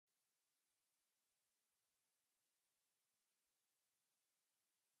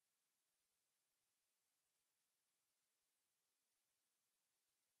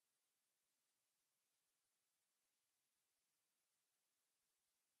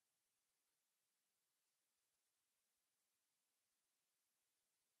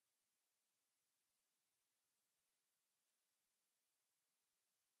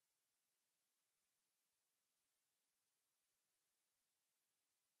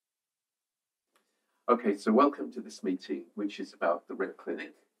Okay, so welcome to this meeting, which is about the Red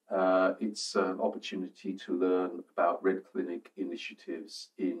Clinic. It's an opportunity to learn about Red Clinic initiatives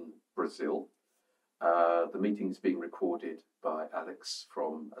in Brazil. The meeting is being recorded by Alex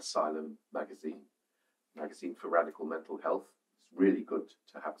from Asylum magazine for radical mental health. It's really good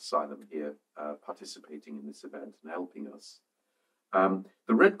to have Asylum here participating in this event and helping us.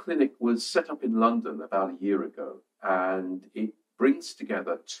 The Red Clinic was set up in London about a year ago, and it brings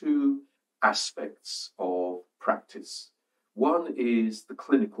together two aspects of practice. One is the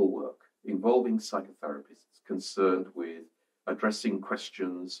clinical work involving psychotherapists concerned with addressing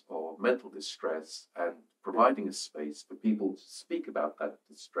questions of mental distress and providing a space for people to speak about that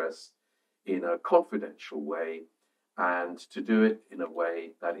distress in a confidential way, and to do it in a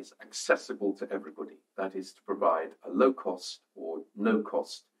way that is accessible to everybody. That is to provide a low cost or no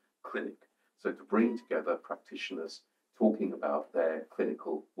cost clinic. So to bring together practitioners talking about their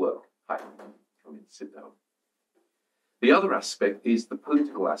clinical work. Hi, come in, sit down. The other aspect is the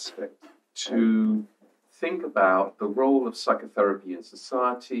political aspect, to think about the role of psychotherapy in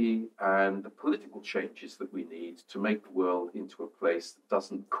society and the political changes that we need to make the world into a place that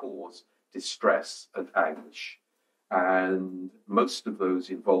doesn't cause distress and anguish. And most of those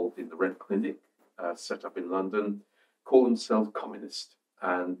involved in the Red Clinic, set up in London, call themselves communist.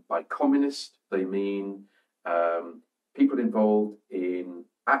 And by communist, they mean people involved in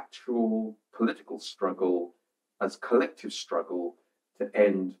actual political struggle as collective struggle to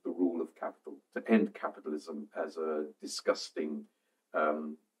end the rule of capital, to end capitalism as a disgusting,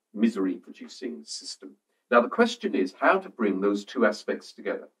 misery-producing system. Now, the question is how to bring those two aspects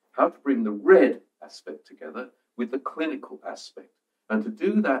together, how to bring the red aspect together with the clinical aspect, and to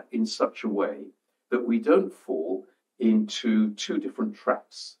do that in such a way that we don't fall into two different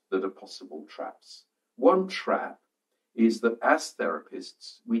traps that are possible traps. One trap is that as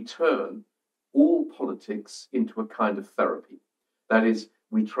therapists, we turn all politics into a kind of therapy. That is,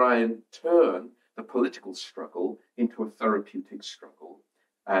 we try and turn the political struggle into a therapeutic struggle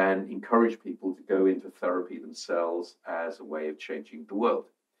and encourage people to go into therapy themselves as a way of changing the world.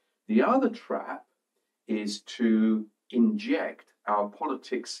 The other trap is to inject our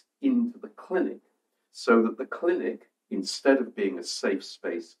politics into the clinic so that the clinic, instead of being a safe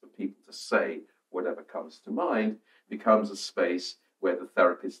space for people to say whatever comes to mind, becomes a space where the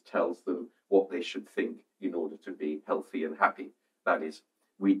therapist tells them what they should think in order to be healthy and happy. That is,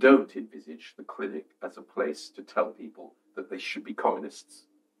 we don't envisage the clinic as a place to tell people that they should be communists.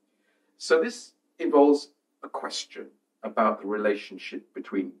 So this involves a question about the relationship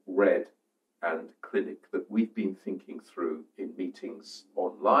between Red and clinic that we've been thinking through in meetings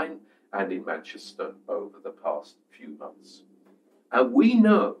online and in Manchester over the past few months. And we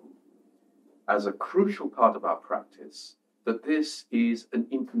know, as a crucial part of our practice, that this is an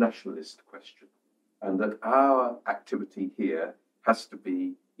internationalist question, and that our activity here has to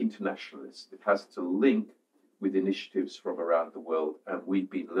be internationalist. It has to link with initiatives from around the world, and we've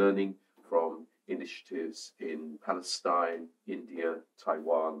been learning from initiatives in Palestine, India,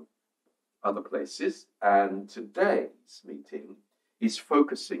 Taiwan, other places, and today's meeting is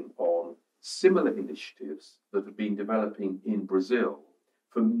focusing on similar initiatives that have been developing in Brazil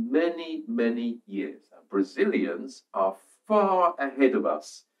for many, many years. And Brazilians are far ahead of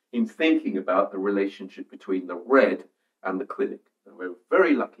us in thinking about the relationship between the Red and the clinic. And we're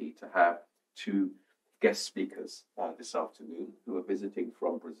very lucky to have two guest speakers this afternoon who are visiting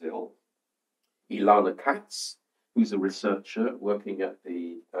from Brazil. Ilana Katz, who's a researcher working at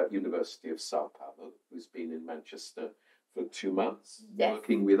the University of Sao Paulo, who's been in Manchester for 2 months,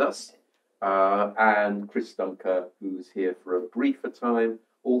 working with us. And Chris Dunker, who's here for a briefer time,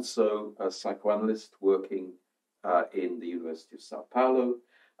 also a psychoanalyst working in the University of Sao Paulo.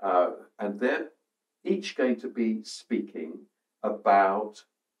 And they're each going to be speaking about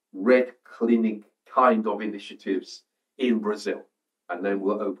Red Clinic kind of initiatives in Brazil. And then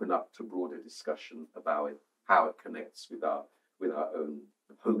we'll open up to broader discussion about it, how it connects with our own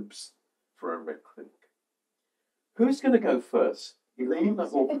hopes for a Red Clinic. Who's going to go first?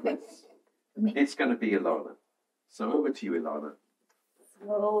 Ilana or Chris? It's going to be Ilana. So over to you, Ilana.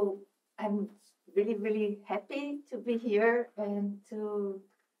 So I'm really, really happy to be here and to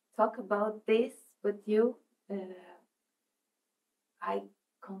talk about this with you. I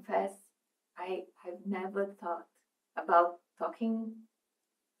confess I have never thought about talking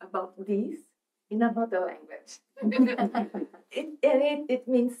about this in another language. It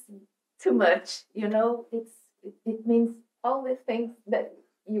means too much, you know. It means all the things that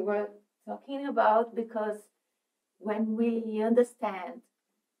you were talking about, because when we understand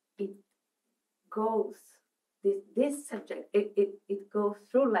it goes, this subject, it goes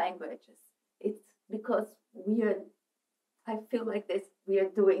through languages. It because I feel like this, we are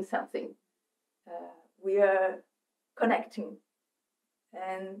doing something. We are connecting.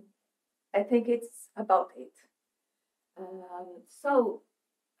 And I think it's about it. So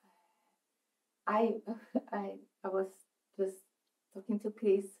I was just talking to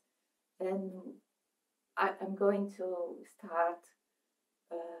Chris, and I'm going to start.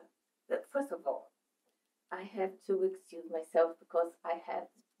 First of all, I have to excuse myself because I have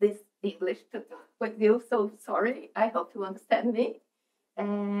this English to talk with you. So sorry. I hope you understand me.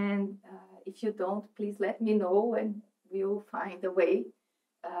 And if you don't, please let me know, and we'll find a way.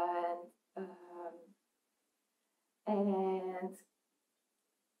 And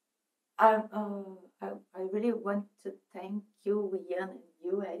I really want to thank you, Ian, and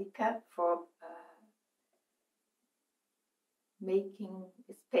you, Erika, for making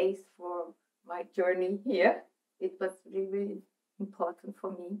space for my journey here. It was really, really important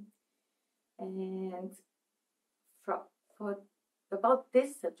for me. And for about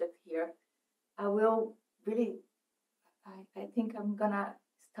this subject here, I will really, I think I'm gonna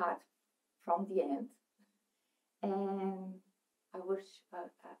start from the end. And I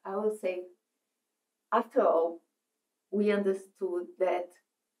will say, after all, we understood that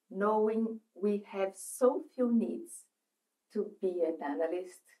knowing we have so few needs to be an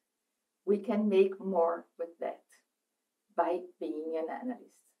analyst, we can make more with that by being an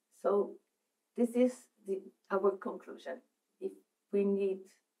analyst. So this is our conclusion. If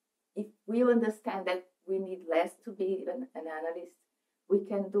we understand that we need less to be an analyst, we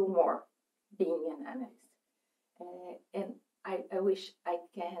can do more being an analyst. And I wish I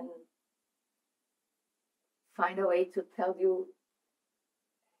can find a way to tell you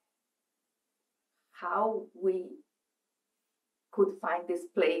how we could find this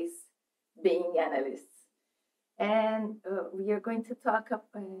place being analysts. And we are going to talk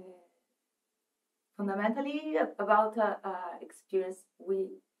fundamentally about an experience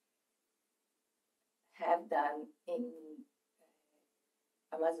we have done in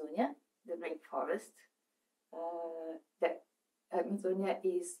Amazonia, the rainforest. The Amazonia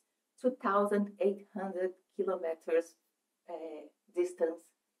is 2,800 kilometers distant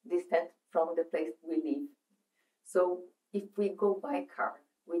from the place we live. So if we go by car,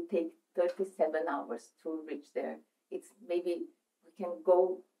 we take 37 hours to reach there. It's maybe we can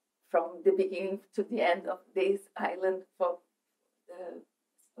go from the beginning to the end of this island for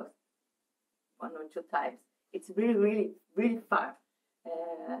one or two times. It's really, really, really far.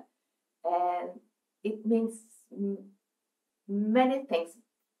 And it means many things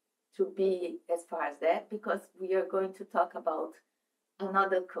to be as far as that, because we are going to talk about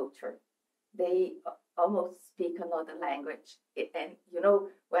another culture. They almost speak another language. And,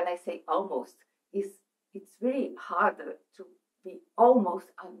 when I say almost, it's really harder to be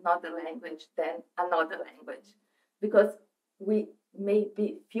almost another language than another language, because we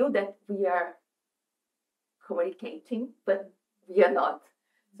maybe feel that we are communicating, but we are not.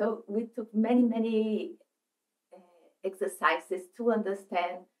 So we took many exercises to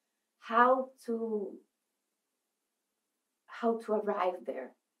understand how to arrive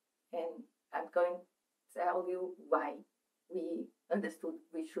there. And I'm going to tell you why we understood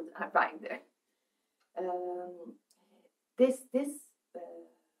we should arrive there. This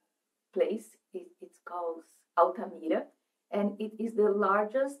place, it's called Altamira, and it is the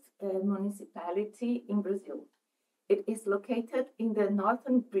largest municipality in Brazil. It is located in the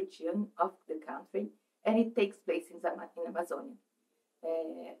northern region of the country, and it takes place in Amazonia.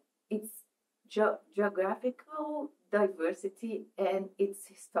 Its geographical diversity and its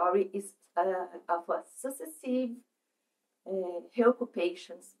history is of a successive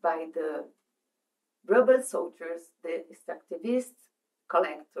occupations by the rubber soldiers, the extractivists,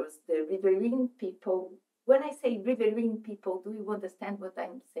 collectors, the riverine people. When I say riverine people, do you understand what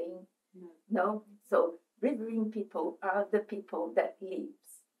I'm saying? No? So riverine people are the people that live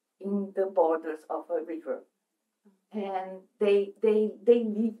in the borders of a river. And they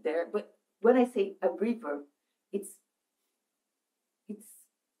live there. But when I say a river, it's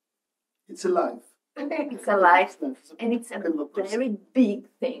alive. It's alive, and it's a very big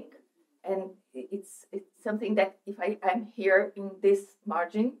thing. And it's something that if I'm here in this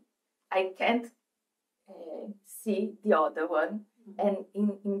margin, I can't see the other one. And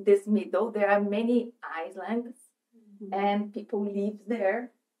in this middle, there are many islands, and people live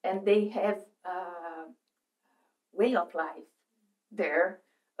there, and they have a way of life there.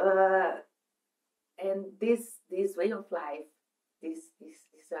 And this way of life, this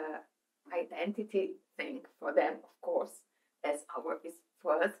is a identity thing for them, of course, as our is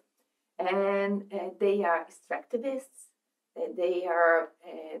for us. And they are extractivists. They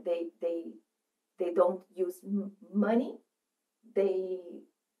they don't use money. They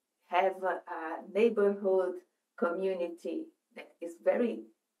have a neighborhood community that is very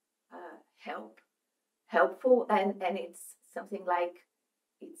helpful, and it's something like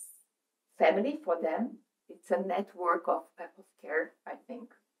it's family for them. It's a network of care, I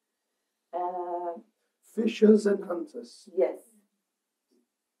think. Fishers and hunters Yes,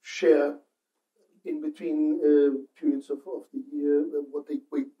 share in between periods of the year what they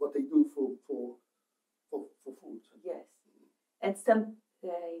do for food. yes, and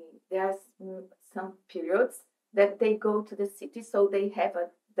there are some periods that they go to the city, so they have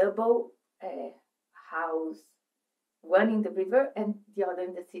a double house, one in the river and the other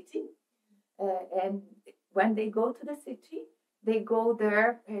in the city. And when they go to the city, they go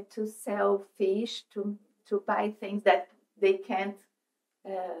there to sell fish, to buy things that they can't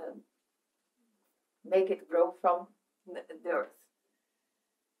make it grow from the earth.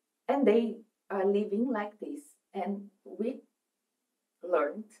 And they are living like this. And we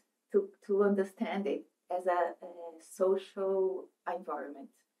learned to understand it as a social environment,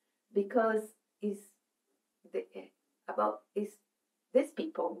 because it's these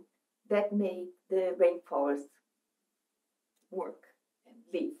people that make the rainforest work and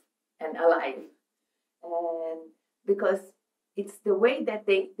live and alive. And because it's the way that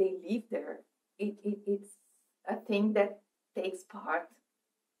they live there, it's a thing that takes part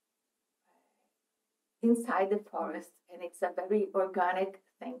inside the forest, and it's a very organic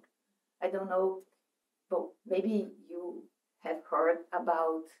thing. I don't know, but maybe you have heard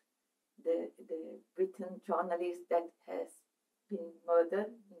about the Britain journalist that has been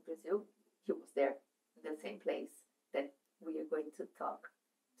murdered in Brazil. He was there in the same place that we are going to talk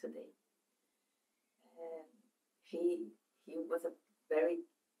today. And he was a very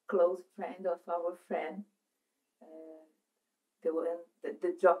close friend of our friend.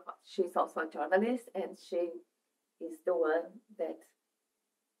 She's also a journalist, and she is the one that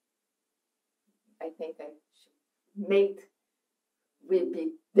I think she made we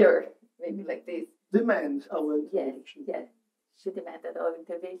be there, maybe like this. Demand our intervention. Yes. She demanded our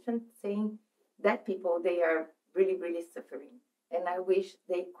intervention, saying that people, they are really, really suffering. And I wish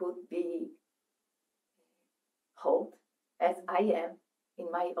they could be held as I am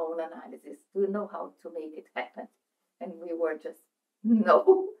in my own analysis to know how to make it happen. And we were just,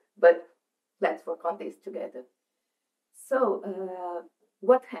 no, but let's work on this together. So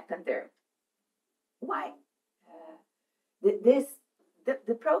what happened there? Why?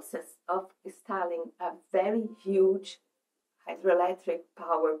 The process of installing a very huge hydroelectric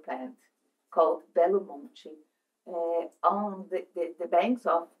power plant called Belo Monte on the banks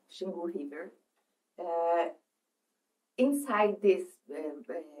of Xingu River, inside this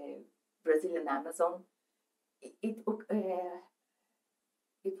Brazilian Amazon. It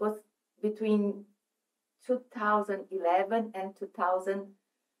was between 2011 and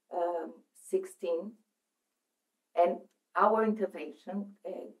 2016, and our intervention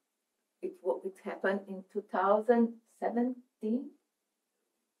it happened in 2017.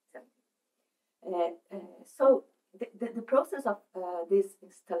 So the process of this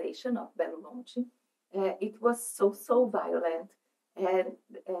installation of Belo Monte, it was so violent, and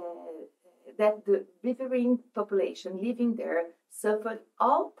that the riverine population living there suffered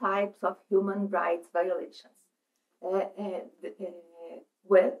all types of human rights violations. Well,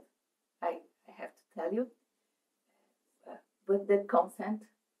 I have to tell you, with the consent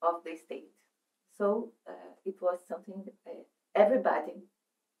of the state. So it was something that everybody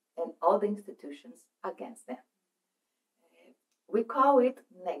and all the institutions against them. We call it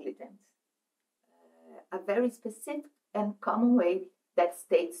negligence, a very specific and common way that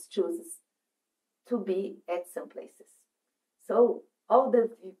states chooses to be at some places. So all the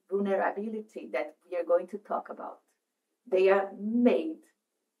vulnerability that we are going to talk about, they are made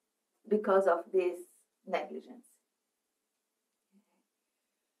because of this negligence.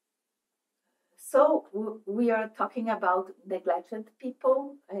 So we are talking about neglected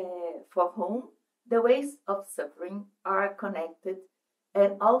people for whom the ways of suffering are connected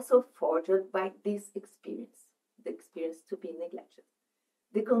and also forged by this experience, the experience to be neglected.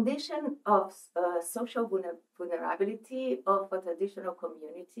 The condition of social vulnerability of a traditional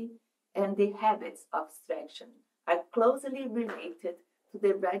community and the habits of abstraction are closely related to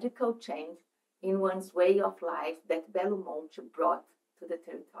the radical change in one's way of life that Belo Monte brought to the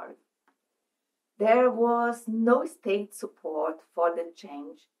territory. There was no state support for the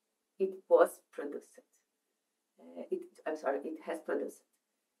change it was produced. It has produced.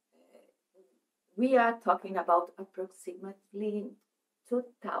 We are talking about approximately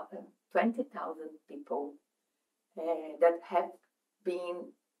 20,000 people that have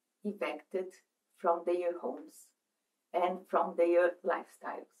been evicted from their homes and from their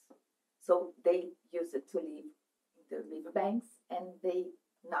lifestyles. So they used to live in the riverbanks, and they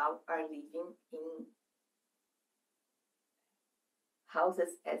now are living in houses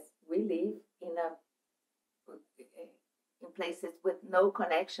as we live in places with no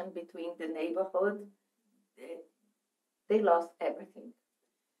connection between the neighborhood. They lost everything.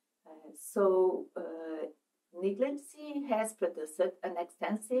 So negligency has produced an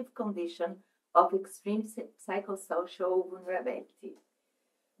extensive condition of extreme psychosocial vulnerability.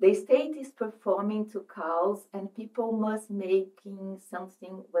 The state is performing to cause, and people must making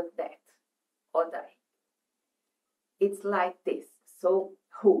something with that or die. It's like this. So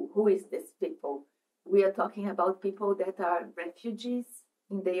who is this people? We are talking about people that are refugees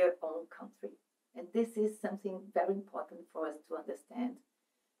in their own country. And this is something very important for us to understand.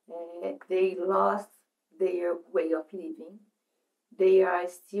 They lost their way of living. They are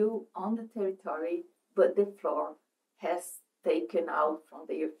still on the territory, but the floor has taken out from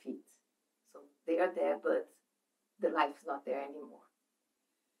their feet. So they are there, but the life is not there anymore.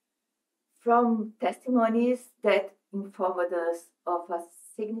 From testimonies that informed us of a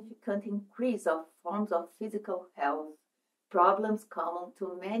significant increase of forms of physical health problems common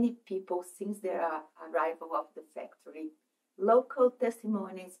to many people since their arrival of the factory, local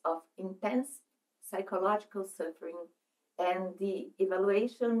testimonies of intense psychological suffering, and the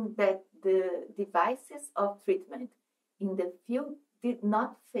evaluation that the devices of treatment in the field did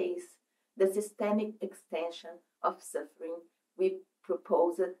not face the systemic extension of suffering, we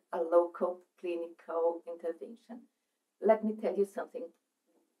proposed a local clinical intervention. Let me tell you something.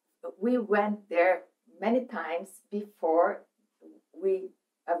 We went there many times before we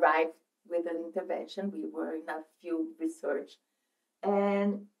arrived with an intervention. We were in a field research.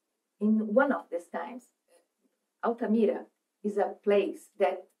 And in one of these times, Altamira is a place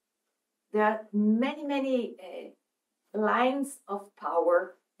that there are many lines of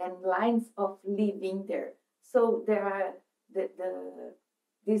power and lines of living there. So there are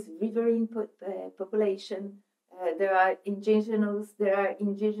this riverine population. There are indigenous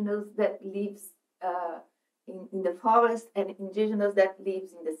that lives in the forest, and indigenous that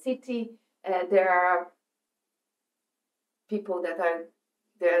lives in the city. There are people that are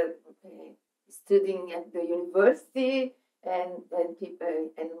there studying at the university, and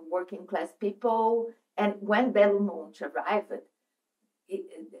people and working class people. And when Belo Monte arrived,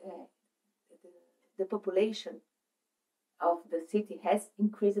 the population of the city has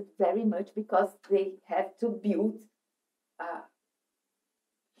increased very much because they have to build a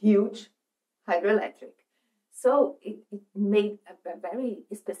huge hydroelectric. So it made a very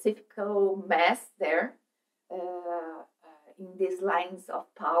specific mass there in these lines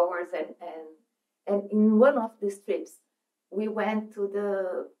of powers. And in one of these trips, we went to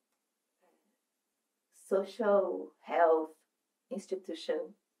the social health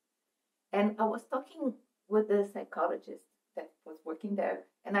institution, and I was talking with the psychologist that was working there,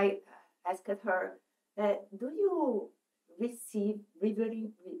 and I asked her, do you receive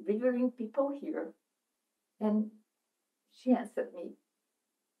riverine people here? And she answered me,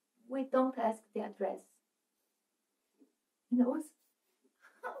 we don't ask the address. You know,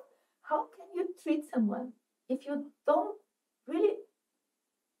 how can you treat someone if you don't really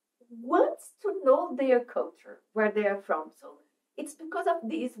want to know their culture, where they are from? So it's because of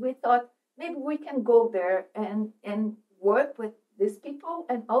this we thought maybe we can go there and work with these people,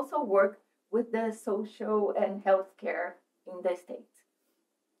 and also work with the social and healthcare in the state.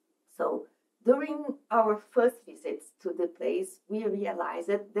 So during our first visits to the place, we realized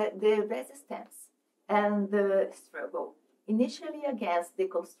that the resistance and the struggle, initially against the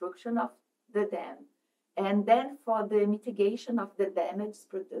construction of the dam, and then for the mitigation of the damage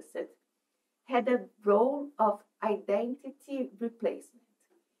produced, had a role of identity replacement.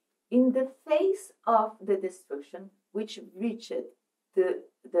 In the face of the destruction, which reached the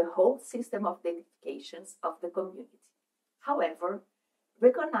whole system of identifications of the community. However,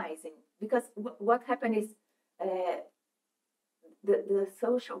 recognizing, because what happened is the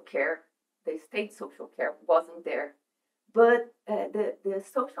social care, the state social care wasn't there, but the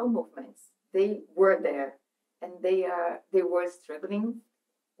social movements, they were there, and they were struggling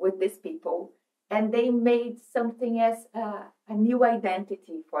with these people, and they made something as a new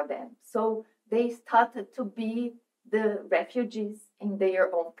identity for them. So they started to be the refugees in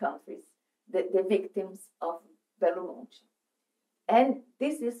their own countries, the victims of Belo Monte. And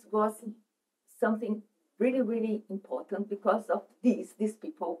this was something really, really important because of these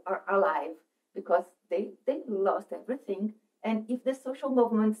people are alive, because they lost everything. And if the social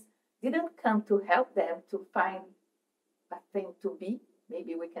movements didn't come to help them to find a thing to be,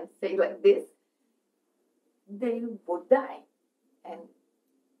 maybe we can say like this, they would die. And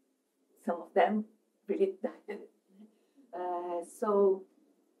some of them really died.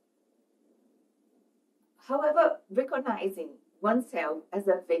 However, recognizing oneself as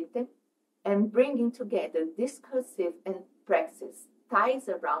a victim and bringing together discursive and praxis ties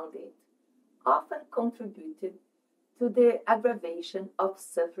around it often contributed to the aggravation of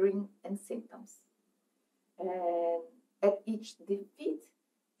suffering and symptoms. And at each defeat,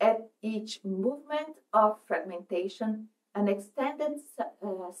 at each movement of fragmentation, an extended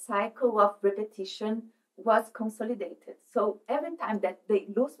cycle of repetition was consolidated. So every time that they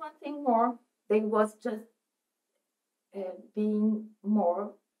lose one thing more, they was just being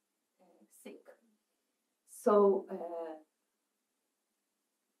more sick. So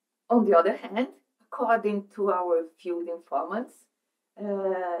on the other hand, according to our field informants,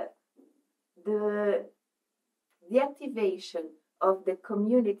 the activation of the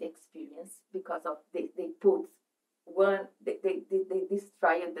community experience, because of they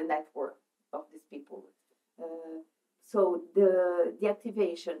destroyed the network of these people. So the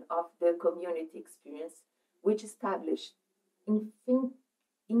activation of the community experience, which established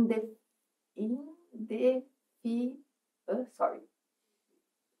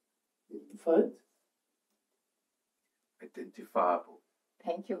Identifiable.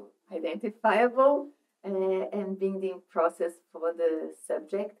 Thank you. Identifiable and being the process for the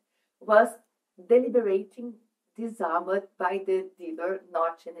subject was deliberating disarmed by the dealer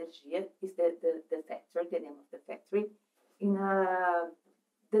Norte Energia, is the factory, the name of the factory, in a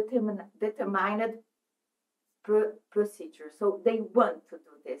determined procedure. So they want to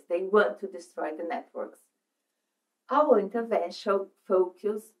do this. They want to destroy the networks. Our intervention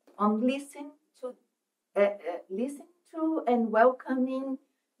focused on listening to and welcoming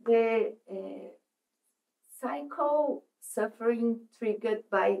the psycho suffering triggered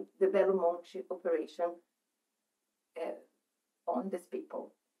by the Belo Monte operation on these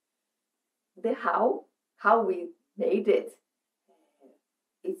people. The how we made it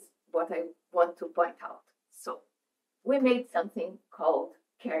is what I want to point out. So we made something called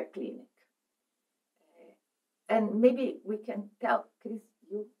Care Clinic. And maybe we can tell, Chris,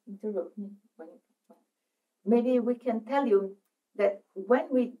 you interrupt me. Maybe we can tell you that when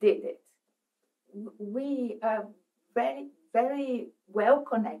we did it, we are very, very well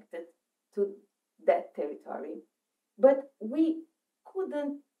connected to that territory. But we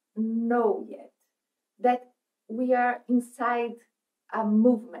couldn't know yet that we are inside a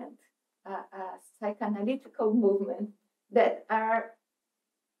movement, a psychoanalytical movement that are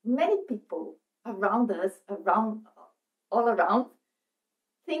many people around us, all around,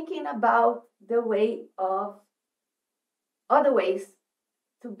 thinking about the way of other ways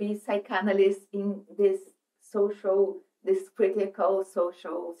to be psychoanalysts in these critical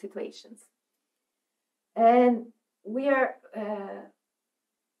social situations. And we are,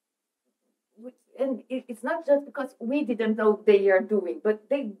 and it's not just because we didn't know they are doing, but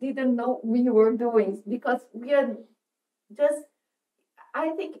they didn't know we were doing, because we are just, I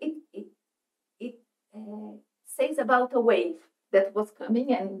think it says about a wave that was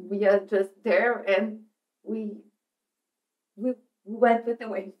coming, and we are just there, and we went with the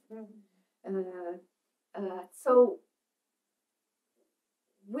wave. So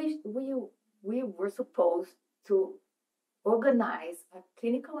we were supposed to organize a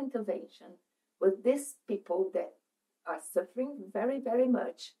clinical intervention with these people that are suffering very, very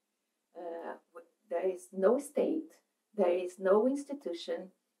much. There is no state, there is no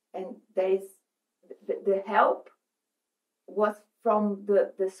institution, and there is the help was from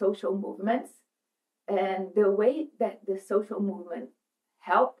the social movements, and the way that the social movement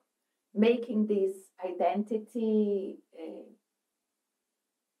helped making this identity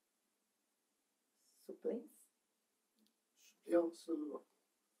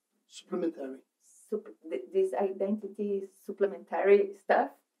supplementary. This identity supplementary stuff,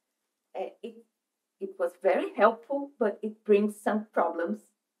 it was very helpful, but it brings some problems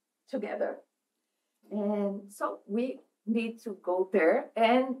together. And so we need to go there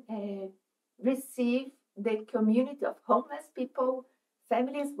and receive the community of homeless people,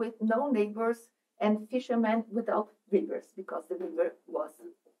 families with no neighbors, and fishermen without rivers, because the river was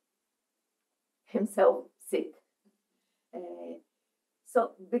himself sick.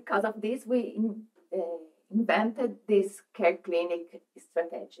 So because of this, we invented this care clinic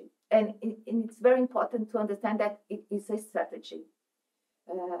strategy. And it's very important to understand that it is a strategy.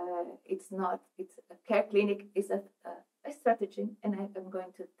 It's a care clinic is a strategy, and I'm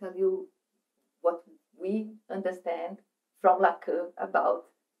going to tell you what we understand from Lacan about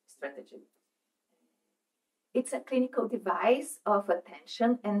strategy. It's a clinical device of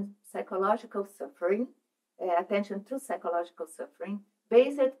attention and psychological suffering attention to psychological suffering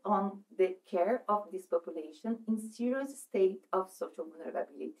based on the care of this population in serious state of social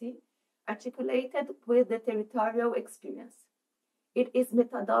vulnerability, articulated with the territorial experience. It is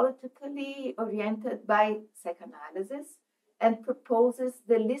methodologically oriented by psychoanalysis and proposes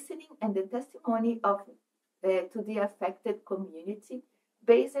the listening and the testimony of to the affected community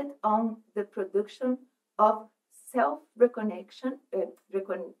based on the production of self-recognition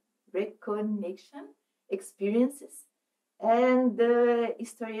recognition experiences and the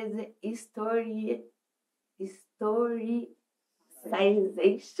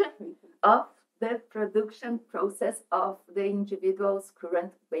historicization of the production process of the individual's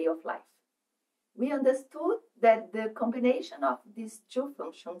current way of life. We understood that the combination of these two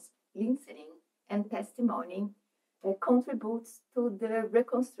functions, listening and testimony, contributes to the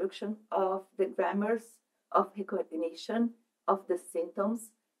reconstruction of the grammars of recognition of the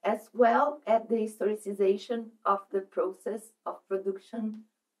symptoms, as well as the historicization of the process of production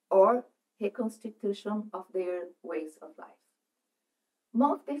or reconstitution of their ways of life.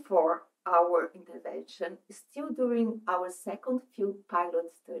 Months before our intervention, still during our second field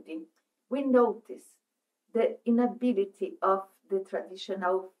pilot study, we noticed the inability of the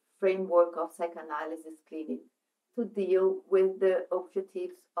traditional framework of psychoanalysis clinic to deal with the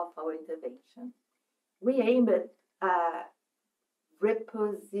objectives of our intervention. We aimed at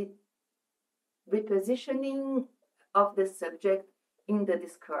repositioning of the subject in the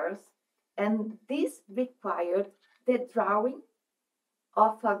discourse, and this required the drawing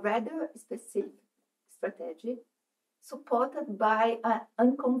of a rather specific strategy supported by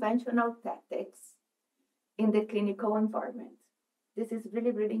unconventional tactics in the clinical environment. This is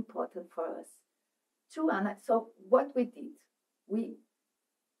really, really important for us. So what we did, we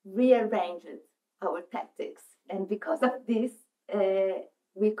rearranged our tactics, and because of this,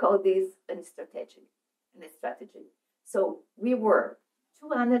 we call this a strategy. So we were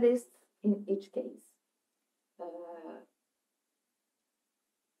two analysts in each case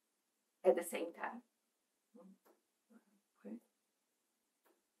at the same time.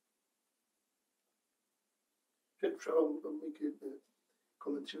 I'll make a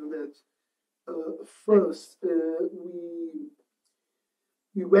comment on that. First,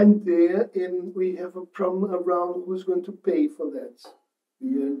 we went there and we have a problem around who's going to pay for that.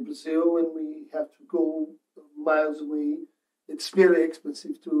 We are in Brazil and we have to go miles away. It's very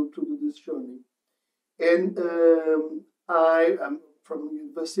expensive to do this journey. And I'm from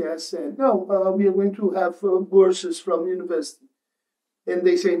university. I said, no, we are going to have bourses from university. And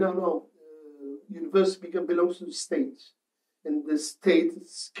they say, no, university belongs to the state. And the state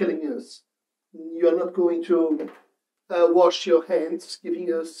is killing us. You are not going to wash your hands,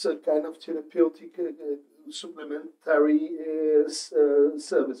 giving us a kind of therapeutic supplementary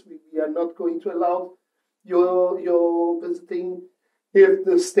service. We are not going to allow your visiting if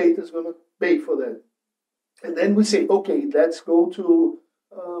the state is going to pay for that. And then we say, okay, let's go to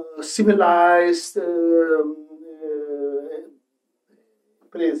civilized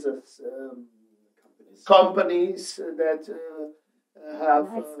companies that have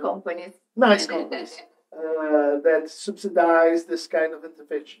nice companies that subsidize this kind of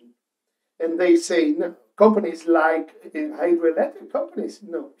intervention. And they say, no, companies like hydroelectric companies,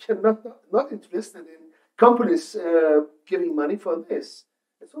 no, you're not interested in companies giving money for this.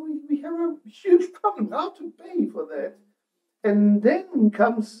 And so we have a huge problem how to pay for that. And then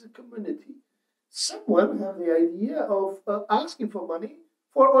comes the community. Someone have the idea of asking for money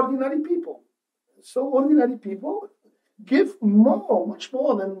for ordinary people. So ordinary people give much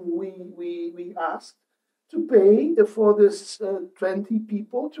more than we asked to pay for this 20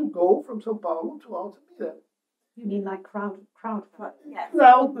 people to go from São Paulo to Altamira. You mean like crowdfunding? Yes.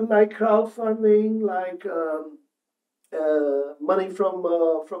 Like crowdfunding, like money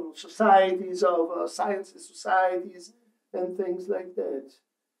from societies of science societies and things like that.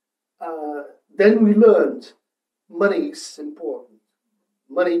 Then we learned money is important.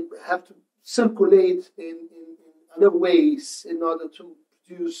 Money have to circulate in other ways in order to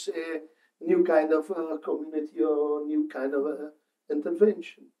produce a new kind of community or new kind of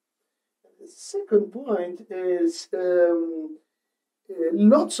intervention. The second point is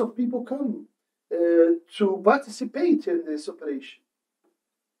lots of people come to participate in this operation.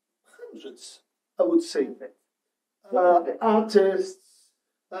 Hundreds, I would say. Artists,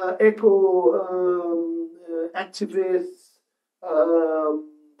 eco activists,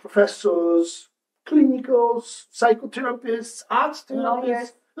 professors, clinicals, psychotherapists, art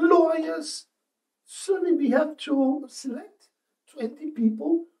therapists, lawyers. Suddenly we have to select 20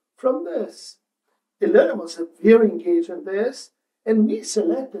 people from this. Ilana was very engaged in this, and we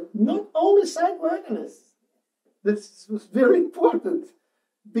selected not only psychoanalysts, This was very important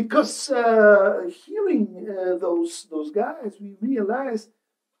because hearing those guys, we realized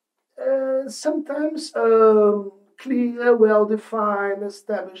sometimes clear, well-defined,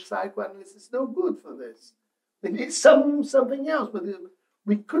 established psychoanalysis is no good for this. We need something else, but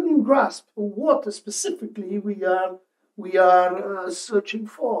we couldn't grasp what specifically we are searching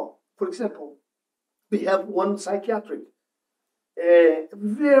for. For example, we have one psychiatric,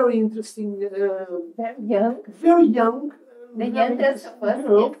 very interesting, Very young. very young. The youngest of us,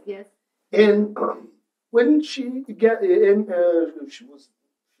 girl. yes. And when she's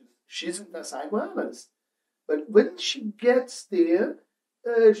a psychoanalyst, but when she gets there,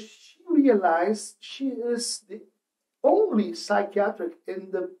 she realized she is the only psychiatric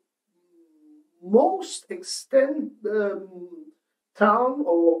in the most extent town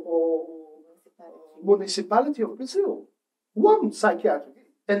or municipality of Brazil. One psychiatric,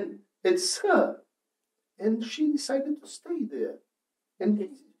 and it's her. And she decided to stay there. And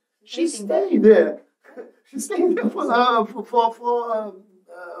she stayed there. She stayed there for life or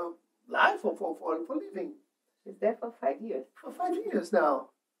for living. She's there for 5 years. For 5 years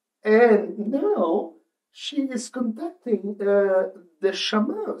now. And now she is contacting the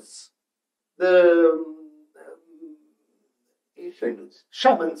shamans, the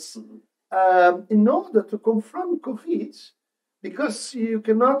shamans, in order to confront COVID, because you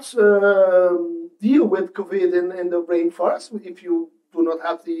cannot deal with COVID in the rainforest if you do not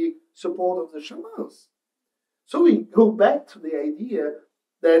have the support of the shamans. So we go back to the idea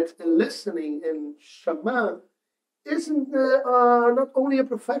that listening in shaman isn't not only a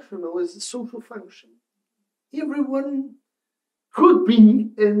professional, it's a social function. Everyone could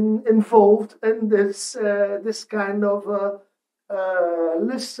be involved in this kind of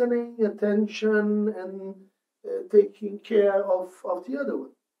listening, attention, and taking care of the other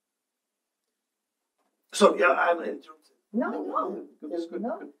one. So yeah, I'm interrupted. No. Good,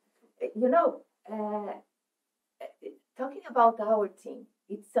 good. You know, talking about our team,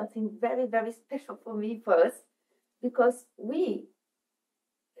 it's something very, very special for me first, because we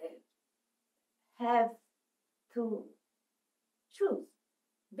have to choose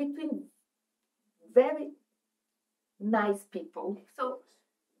between very nice people. So,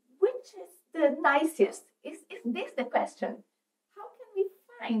 which is the nicest? Is this the question? How can we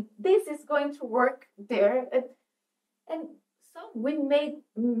find this is going to work there? And so we made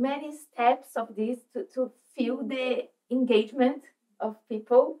many steps of this to feel the engagement of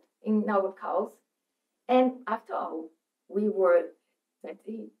people in our cause. And after all, we were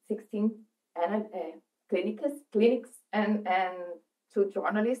 16 clinics and 2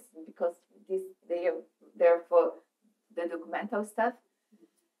 journalists, because they are there for the documental stuff.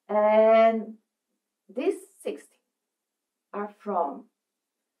 And these 16 are from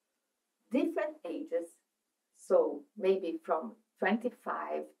different ages, so maybe from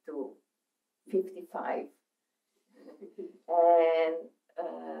 25 to 55, and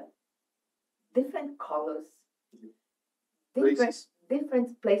different colors,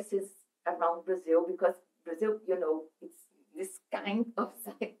 different places around Brazil, because Brazil, you know, it's this kind of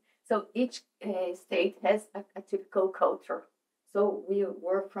site. So each state has a typical culture. So we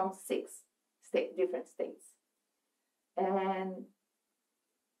were from 6 different states. And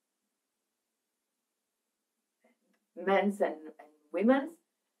men's and women's.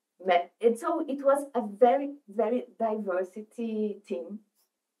 And so it was a very, very diversity team.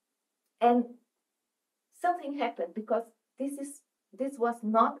 And something happened, because this was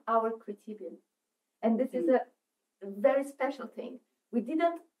not our criterion. And this is a very special thing. We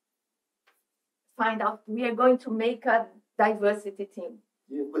didn't find out we are going to make a diversity team.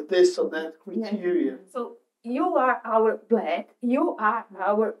 Yeah, with this or that criteria. Yeah. So you are our black, you are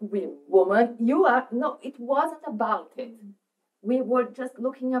our woman, you are... No, it wasn't about it. We were just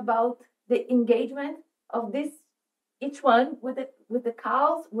looking about the engagement of this, each one with the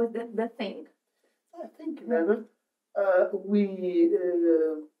cause, with the thing. I think, Ilana, we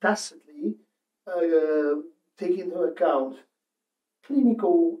tacitly take into account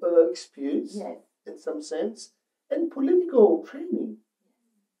clinical experience, yes, in some sense, and political training.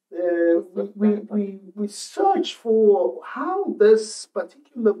 We search for how this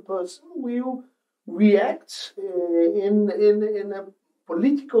particular person will react in a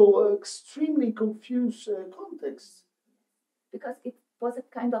political, extremely confused context. Because it was a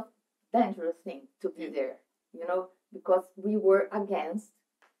kind of dangerous thing to be there, you know, because we were against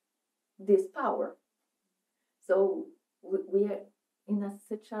this power. So we are in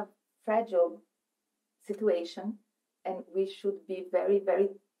such a fragile situation, and we should be very, very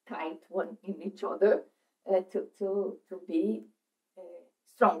tight one in each other to be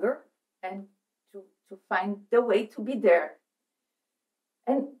stronger and to to find the way to be there.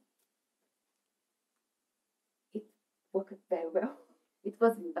 And it worked very well. It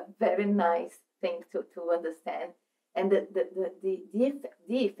was a very nice thing to understand. And the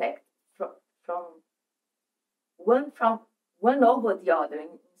effect from one over the other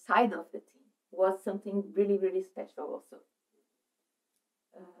inside of the team was something really, really special also.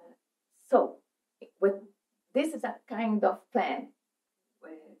 So this is a kind of plan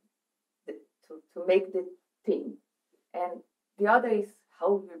to make the team. And the other is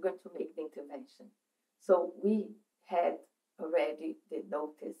how we're going to make the intervention. So we had already the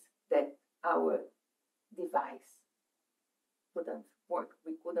notice that our device couldn't work.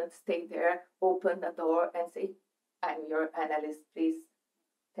 We couldn't stay there, open the door and say, I'm your analyst, please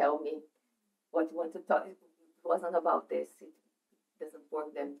tell me what you want to talk. It wasn't about this. It doesn't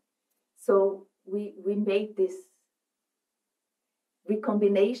work then. So we made this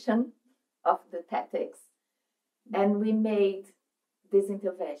recombination of the tactics, and we made this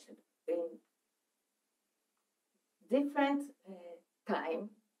intervention in different time.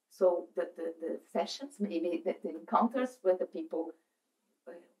 So the sessions, maybe the encounters with the people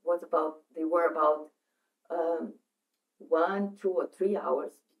were about 1, 2, or 3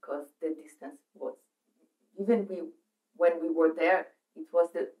 hours, because the distance was, when we were there, it was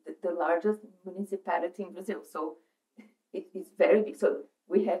the largest municipality in Brazil. So it is very big. So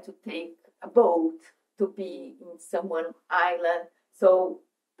we had to take a boat to be in someone island. So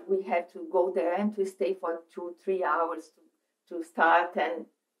we had to go there and to stay for 2, 3 hours to start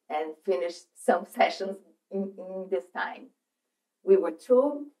and finish some sessions in this time. We were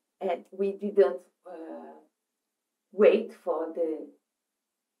two, and we didn't wait for the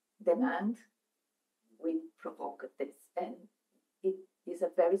demand. We provoked this, and it is a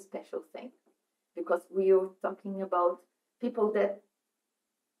very special thing, because we are talking about people that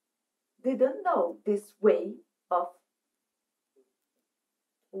didn't know this way of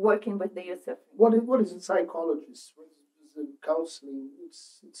working with the user. What is a psychologist? What is the counseling?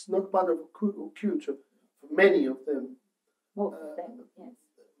 It's not part of a culture for many of them. Most of them, yes.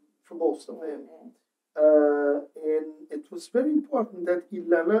 For most of them. Yes. And it was very important that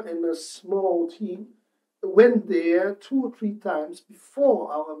Ilana and a small team went there 2 or 3 times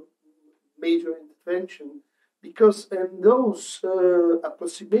before our major intervention, because in those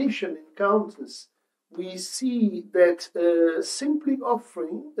approximation encounters, we see that simply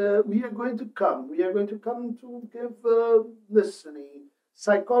offering, we are going to come to give listening,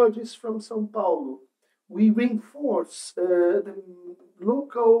 psychologists from São Paulo. We reinforce the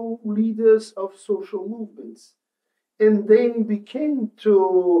local leaders of social movements, and they became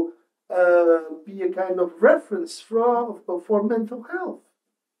to be a kind of reference for mental health,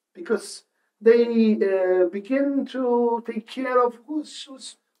 because they begin to take care of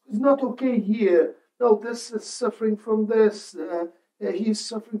who's not okay here. No, this is suffering from this. He's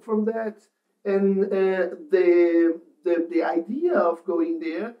suffering from that, and the idea of going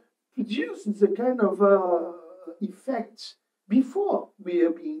there produces a kind of effect before we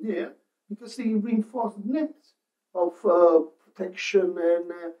are being there, because they reinforce the net of protection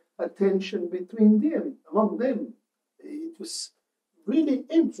and attention among them. It was really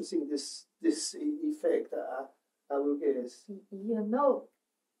interesting, this effect, I will guess. You know,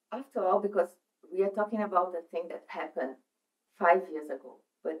 after all, because we are talking about a thing that happened 5 years ago,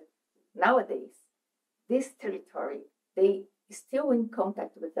 but nowadays, this territory, they still in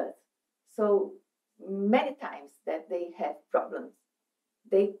contact with us. So many times that they have problems,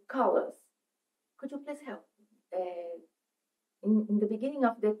 they call us. Could you please help? In the beginning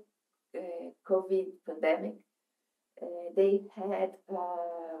of the COVID pandemic, they had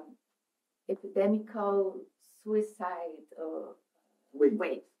epidemical suicide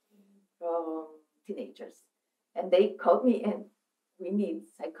wave from teenagers. And they called me, and we need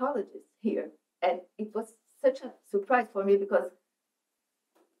psychologists here. And it was such a surprise for me, because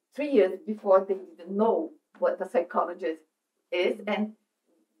 3 years before, they didn't know what a psychologist is and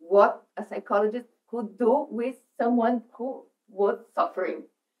what a psychologist could do with someone who was suffering.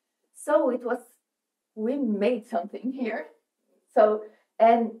 So we made something here. So,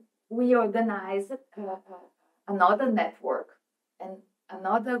 and we organized another network, and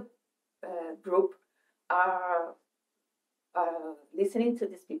another group are listening to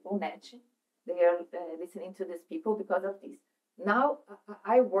these people, Net. They are listening to these people because of this. Now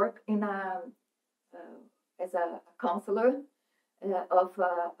I work in as a counselor of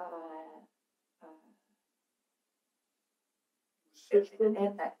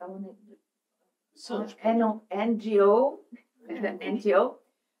NGO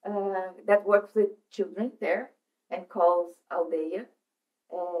that works with children there and calls Aldeia.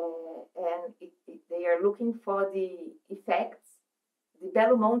 And and they are looking for the effects, the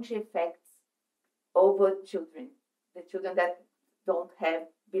Belmonte effects over children, the children that don't have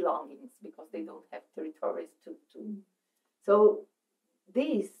belongings because they don't have territories to. So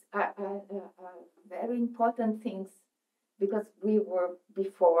these are very important things because we were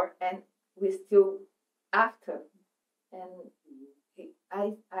before and we're still after. And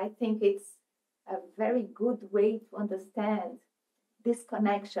I think it's a very good way to understand this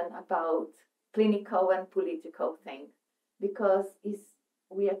connection about clinical and political thing, because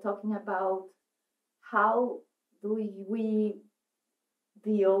we are talking about how do we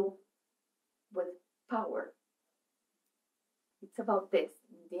deal with power. It's about this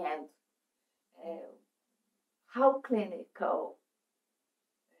in the end. How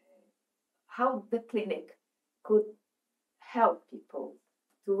the clinic could help people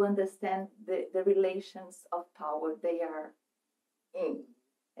to understand the relations of power they are in,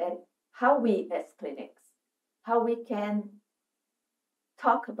 and how we as clinics, how we can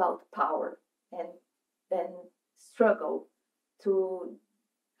talk about power and then struggle to,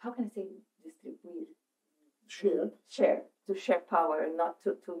 how can I say, distribute, share power, and not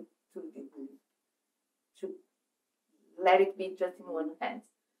to let it be just in one hand.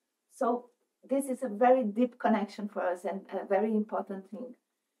 So this is a very deep connection for us and a very important thing.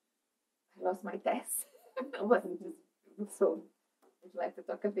 I lost my desk. So would you like to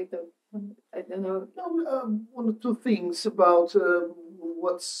talk a bit of, I don't know. No, one or two things about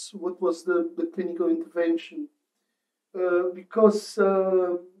what was the clinical intervention. Because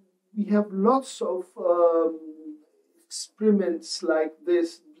we have lots of experiments like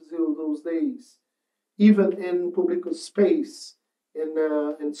this in Brazil those days, even in public space,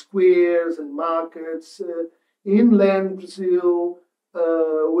 in squares and markets, inland Brazil,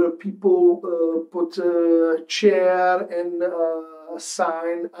 where people put a chair and a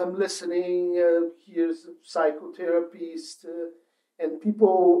sign, I'm listening, here's a psychotherapist, and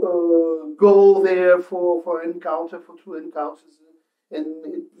people go there for two encounters, and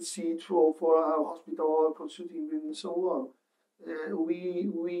proceed for a hospital or consulting room and so on.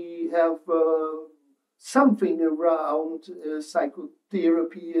 We have something around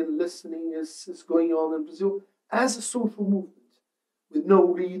psychotherapy and listening is going on in Brazil as a social movement, with no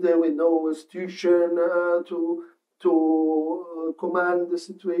leader, with no institution to command the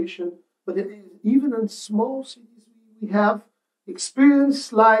situation. But even in small cities, we have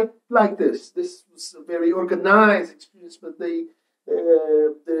experience like this. This was a very organized experience, but they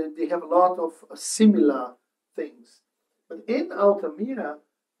have a lot of similar things. But in Altamira,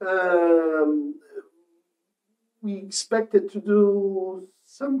 we expected to do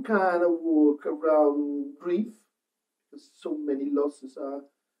some kind of work around grief, because so many losses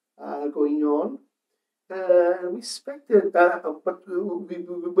are going on. And we expected, but we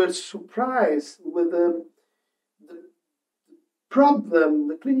were surprised with the problem,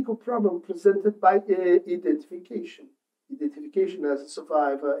 the clinical problem presented by identification. Identification as a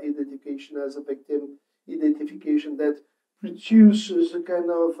survivor, identification as a victim, identification that produces a kind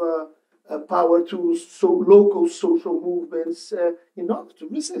of power to local social movements in order to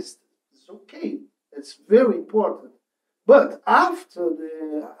resist. It's okay. It's very important. But after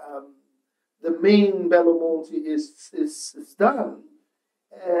the main Belmonte is done,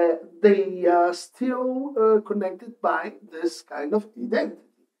 they are still connected by this kind of identity.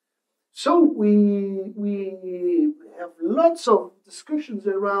 So we have lots of discussions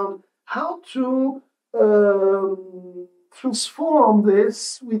around how to transform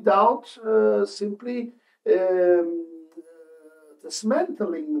this without simply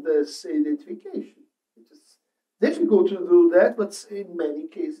dismantling this identification. It is difficult to do that, but in many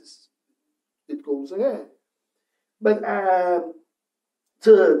cases it goes ahead. But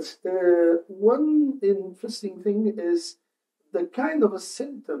third, one interesting thing is the kind of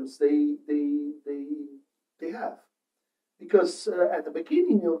symptoms they have, because at the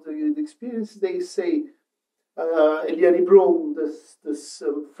beginning of the experience they say, Eliane Brom, this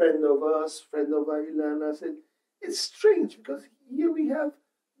friend of us, friend of Ilana, said, it's strange because here we have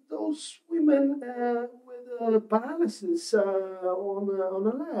those women with paralysis on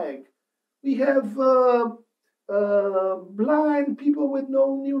a leg. We have blind people with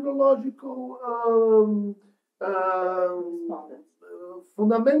no neurological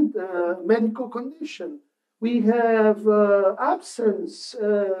medical condition. We have absence.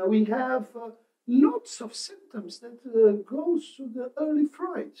 We have lots of symptoms that goes to the early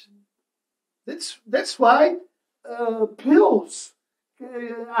fright. That's why pills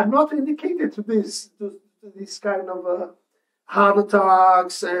are not indicated to this kind of heart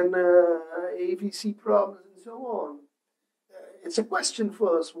attacks and AVC problems and so on. it's a question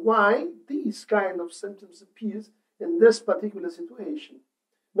for us why these kind of symptoms appears in this particular situation.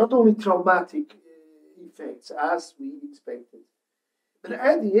 Not only traumatic effects as we expected, but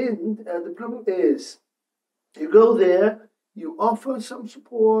at the end, the problem is you go there, you offer some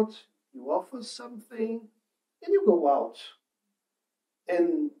support, you offer something, and you go out.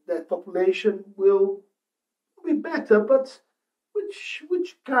 And that population will be better, but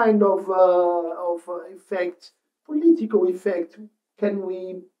which kind of effect, political effect, can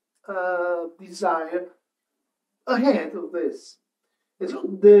we desire ahead of this? And so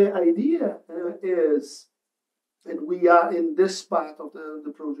the idea is, and we are in this part of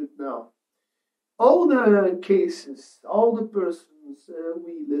the project now, all the cases, all the persons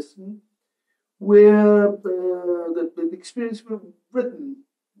we listen, where the experience were written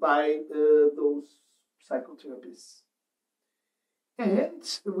by those psychotherapists. And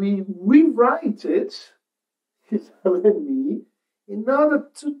we rewrite it, Ilana and me, in order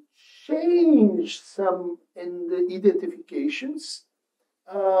to change some in the identifications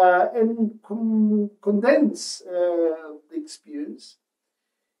and condense the experience.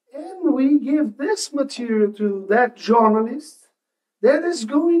 And we give this material to that journalist that is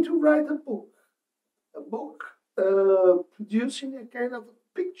going to write a book producing a kind of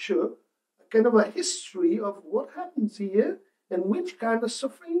a picture, a kind of a history of what happens here and which kind of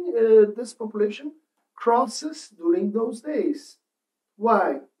suffering this population crosses during those days.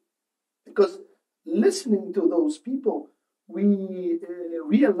 Why? Because listening to those people, we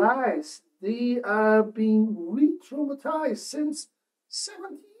realize they are being re-traumatized since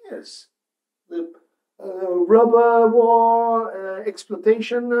 70 years. The rubber war,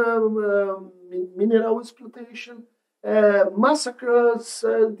 exploitation, mineral exploitation, massacres,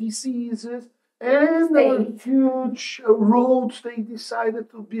 diseases, and huge roads they decided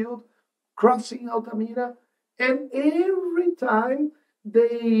to build crossing Altamira. And every time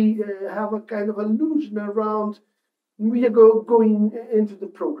they have a kind of illusion around, we are going into the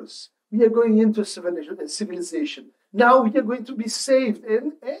progress. We are going into civilization. Now we are going to be saved.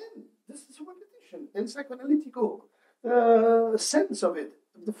 And this is a repetition and psychoanalytical sense of it.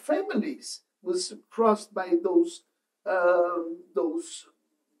 The families was crossed by those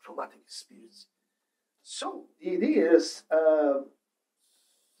traumatic experiences. So the idea is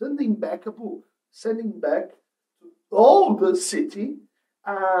sending back a book, sending back to all the city,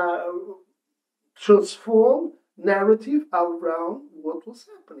 transform narrative around what was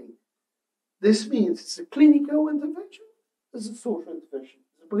happening. This means it's a clinical intervention, it's a social intervention,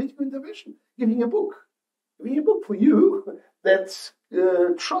 it's a political intervention, giving a book for you that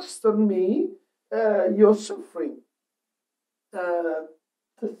trust on me, you're suffering.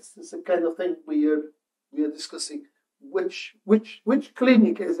 This is the kind of thing we are discussing. Which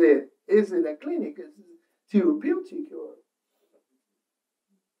clinic is it? Is it a clinic? Is it therapeutic? Or?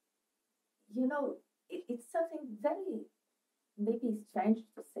 You know, it's something very maybe strange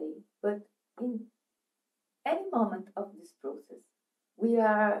to say, but in any moment of this process, we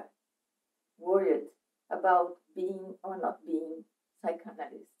are worried about being or not being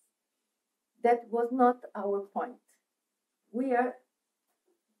psychoanalysts. That was not our point. We are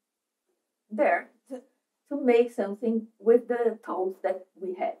there to make something with the tools that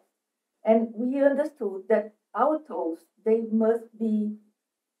we have. And we understood that our tools, they must be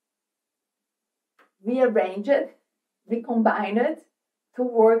rearranged, recombined to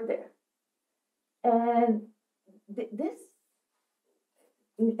work there. And this,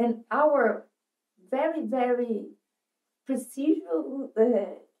 and our very, very specific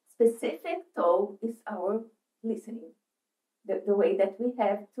tool is our listening. The way that we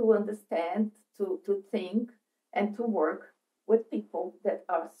have to understand, to think, and to work with people that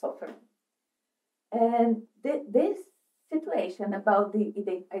are suffering. And this situation about the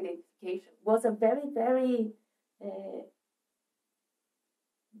identification was a very, very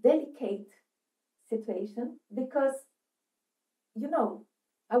delicate situation because, you know,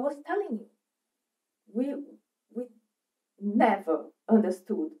 I was telling you, we never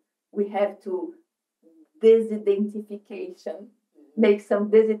understood we have to disidentification, make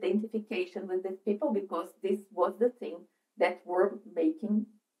some disidentification with these people because this was the thing that were making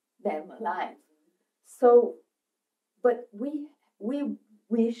them alive. So, but we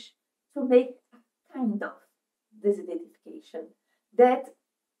wish to make a kind of disidentification that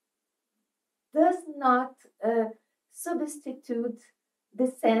does not substitute the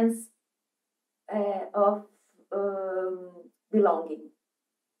sense of belonging.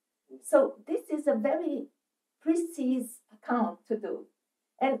 So this is a very precise account to do,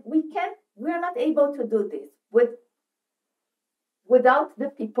 and we are not able to do this without the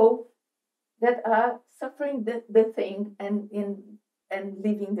people that are suffering the thing and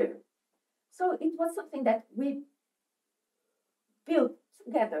living there. So it was something that we built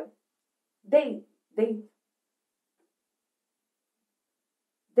together. They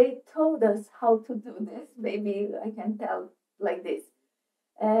told us how to do this. Maybe I can tell like this.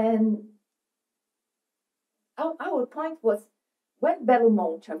 And our point was, when Belo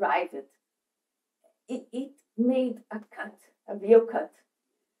Monte arrived, it made a cut, a real cut,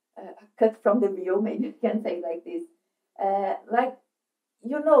 a cut from the real, maybe you can say like this. Like,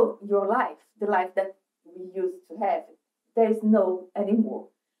 your life, the life that we used to have, there is no anymore.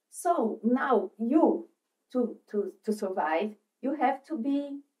 So now you, to survive, you have to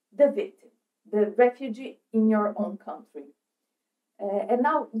be the victim, the refugee in your own country. And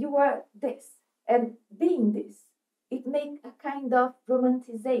now you are this. And being this, it makes a kind of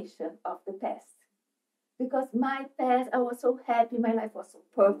romanticization of the past. Because my past, I was so happy, my life was so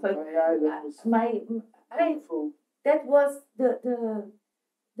perfect. That was the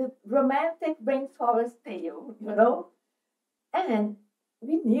romantic rainforest tale, And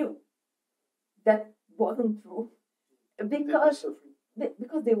we knew that wasn't true because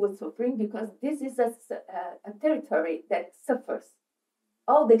they were suffering, because this is a territory that suffers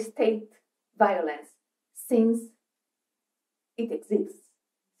all the state violence since it exists,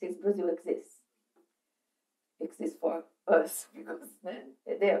 since Brazil exists for us, because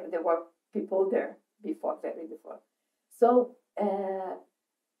there were people there very before. So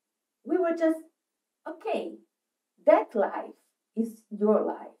we were just, okay, that life is your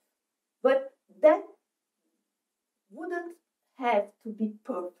life, but that wouldn't have to be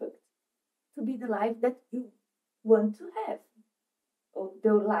perfect to be the life that you want to have, or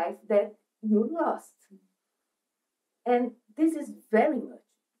the life that you lost. And this is very much,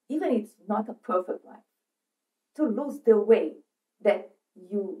 even it's not a perfect life, to lose the way that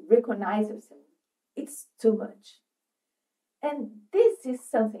you recognize yourself, it's too much. And this is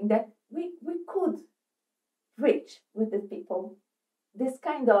something that we could reach with the people, this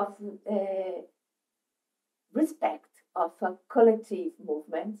kind of respect of a collective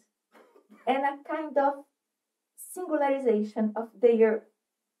movement and a kind of singularization of the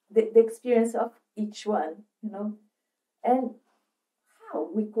experience of each one, And how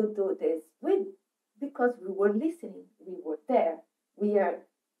we could do this? Because we were listening, we were there, we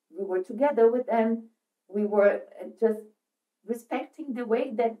were together with them, we were just respecting the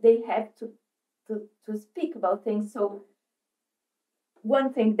way that they have to speak about things. So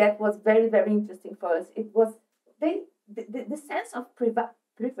one thing that was very, very interesting for us, it was the sense of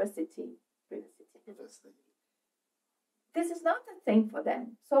privacy. This is not a thing for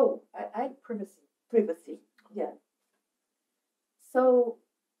them. So privacy, yeah. So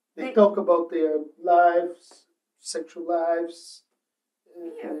they talk about their lives, sexual lives,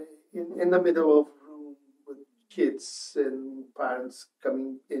 in the middle of a room with kids and parents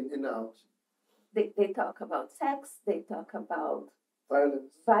coming in and out. They talk about sex, they talk about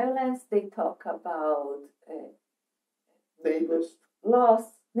violence, they talk about neighbors, loss,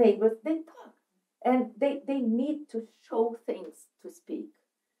 neighbors, they talk. And they need to show things to speak.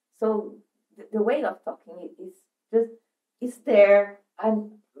 So the way of talking is just, is there,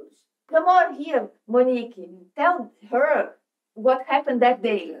 and come on here, Monique, tell her what happened that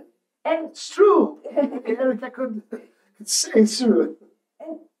day. And it's true. Erica could say it's true.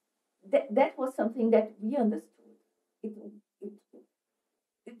 And that was something that we understood.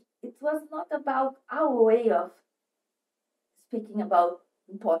 It was not about our way of speaking about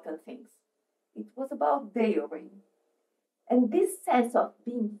important things. It was about their way. And this sense of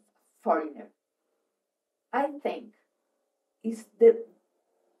being foreigner, I think, is the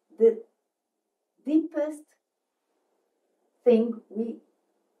deepest thing we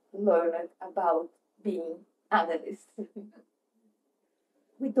learned about being analysts.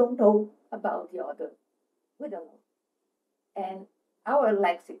 We don't know about the other. We don't know. And our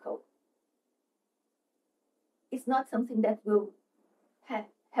lexicon is not something that will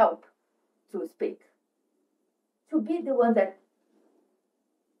help to speak. To be the one that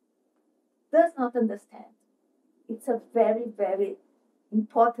does not understand, it's a very, very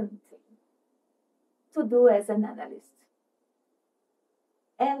important thing to do as an analyst.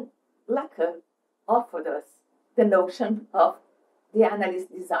 And Lacan offered us the notion of the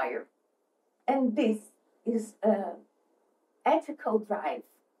analyst desire. And this is an ethical drive.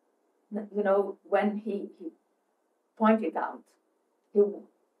 When he pointed out,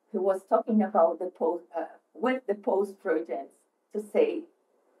 he was talking about with the post-Freudians to say,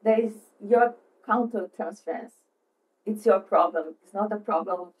 there is your counter-transference. It's your problem. It's not a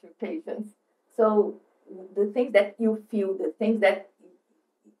problem of your patients. So the things that you feel, the things that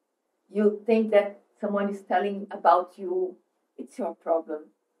you think that someone is telling about you, it's your problem.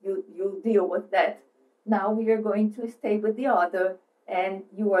 You deal with that. Now we are going to stay with the other, and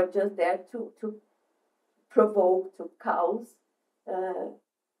you are just there to provoke, to cause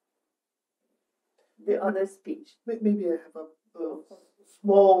the other speech. Maybe I have a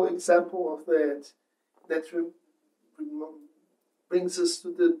small example of that brings us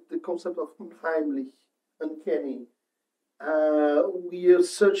to the concept of unheimlich, uncanny. We are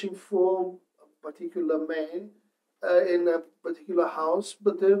searching for a particular man in a particular house,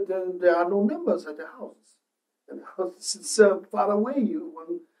 but there are no members at the house. And the house is far away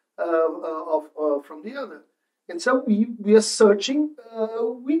one from the other. And so we are searching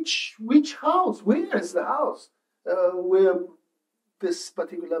which house, where is the house where this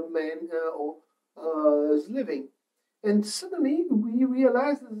particular man is living. And suddenly we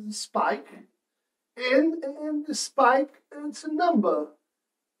realize there's a spike, and the spike, it's a number,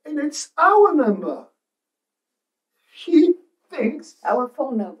 and it's our number. He thinks Our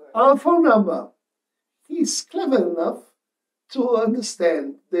phone number. our phone number. He's clever enough to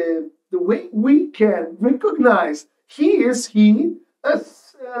understand the way we can recognize he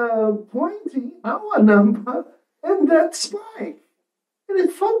as pointing our number and that spike. And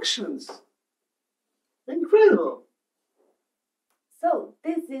it functions. Incredible. So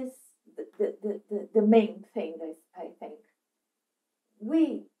this is the main thing, I think.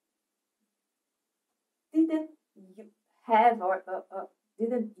 We didn't have or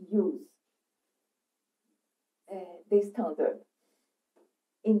didn't use the standard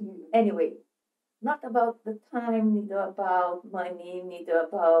in any way. Not about the time, neither about money, neither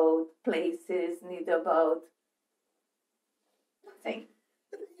about places, neither about nothing.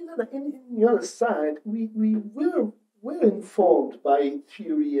 In the other side, we were informed by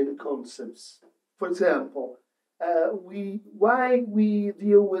theory and concepts. For example, why we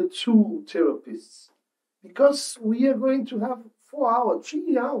deal with two therapists? Because we are going to have 4 hours,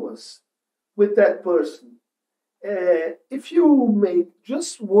 3 hours with that person. If you make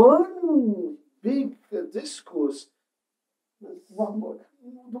just one big discourse, won't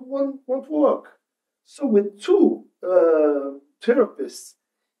work. So with two therapists,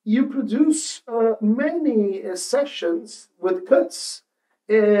 you produce many sessions with cuts,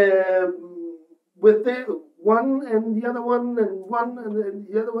 with the one and the other one and one and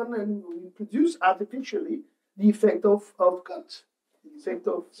the other one, and we produce artificially the effect of cut. The effect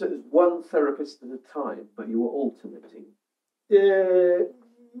of So it's one therapist at a time, but you were alternating.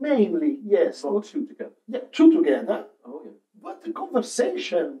 Mainly, yes. Not two together. Yeah, two together. Oh, yeah. But the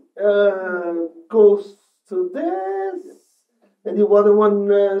conversation goes to this, and the other one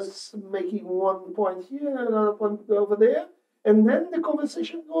is making 1 point here, another point over there, and then the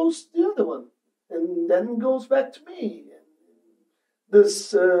conversation goes to the other one, and then goes back to me.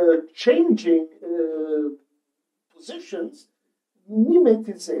 This changing positions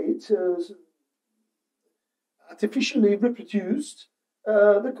mimetisate, artificially reproduced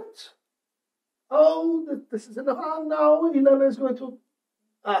the cut. Oh, this is enough. Now Ilana is going to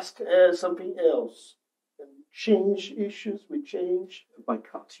ask something else. And change issues, we change. By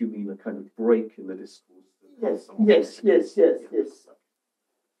cut, you mean a kind of break in the discourse? Yes.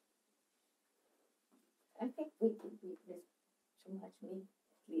 I think we too much meat,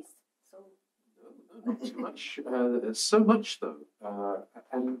 at least. So Not too much. So much, though.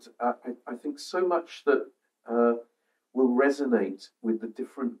 And I think so much that will resonate with the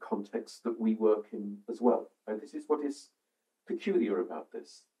different contexts that we work in as well. And this is what is peculiar about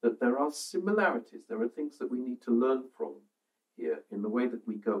this, that there are similarities. There are things that we need to learn from here in the way that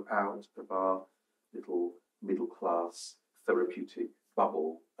we go out of our little middle-class therapeutic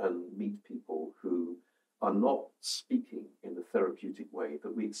bubble and meet people who are not speaking in the therapeutic way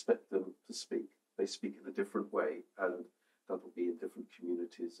that we expect them to speak. They speak in a different way, and that will be in different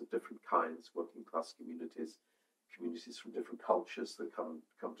communities of different kinds, working class communities, communities from different cultures that come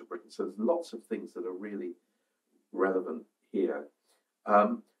to Britain. So there's lots of things that are really relevant here.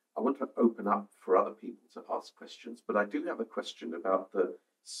 I want to open up for other people to ask questions, but I do have a question about the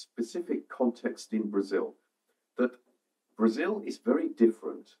specific context in Brazil. That Brazil is very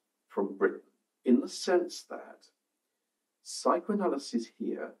different from Britain in the sense that psychoanalysis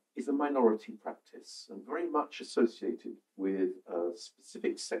here is a minority practice and very much associated with a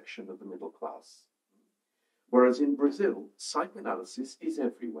specific section of the middle class. Whereas in Brazil, psychoanalysis is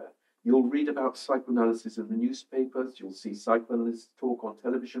everywhere. You'll read about psychoanalysis in the newspapers, you'll see psychoanalysts talk on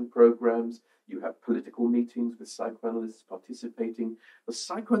television programs, you have political meetings with psychoanalysts participating. The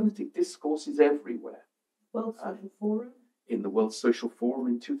psychoanalytic discourse is everywhere. World Social Forum? In the World Social Forum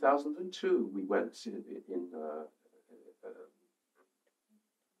in 2002, we went in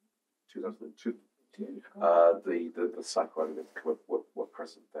 2002. The psychoanalysts were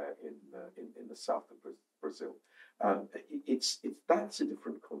present there in the south of Brazil. That's a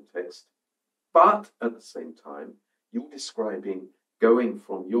different context, but at the same time, you're describing going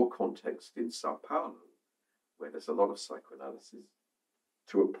from your context in Sao Paulo, where there's a lot of psychoanalysis,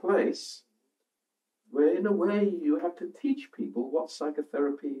 to a place where, in a way, you have to teach people what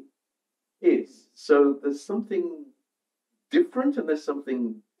psychotherapy is. So there's something different, and there's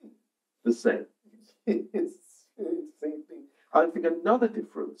something the same. It's the same thing. I think another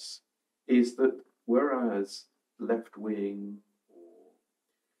difference is that whereas left-wing or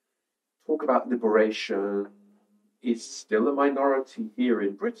talk about liberation is still a minority here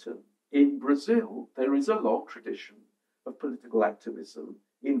in Britain, in Brazil there is a long tradition of political activism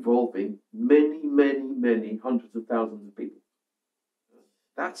involving many, many, many hundreds of thousands of people.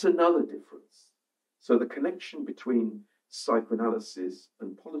 That's another difference. So the connection between psychoanalysis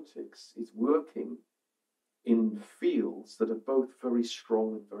and politics is working in fields that are both very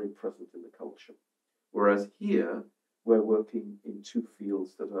strong and very present in the culture. Whereas here, we're working in two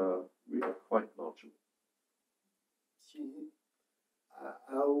fields that are really quite marginal.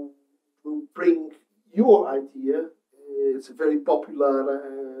 I will bring your idea. It's a very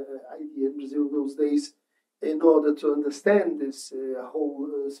popular idea in Brazil those days. In order to understand this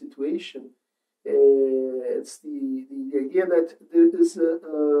whole situation, it's the idea that there is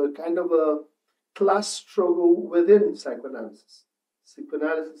a kind of a class struggle within psychoanalysis.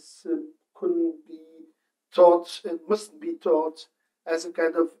 Psychoanalysis couldn't be taught, it mustn't be taught as a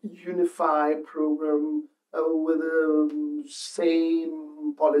kind of unified program with the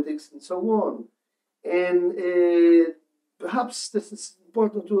same politics and so on. And perhaps this is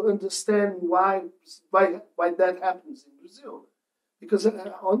important to understand why that happens in Brazil. Because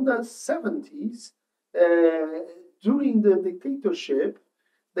on the 70s, during the dictatorship,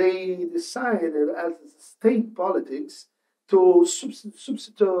 they decided as state politics to substitute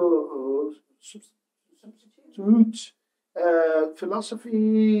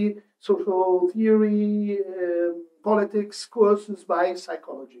philosophy, social theory, politics courses by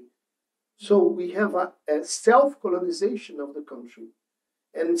psychology. So we have a self-colonization of the country.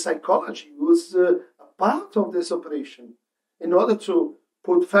 And psychology was a part of this operation in order to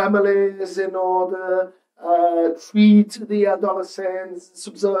put families in order, treat the adolescents,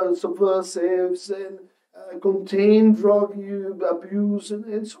 subversives, and contain drug abuse,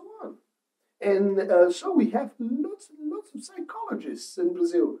 and so on. And so we have lots and lots of psychologists in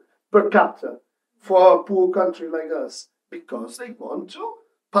Brazil per capita for a poor country like us because they want to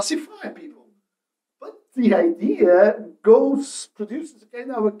pacify people. But the idea produces a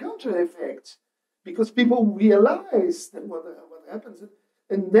kind of a counter effect because people realize that what happens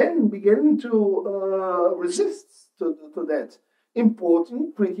and then begin to resist to that.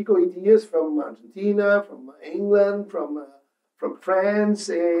 Important critical ideas from Argentina, from England, from France,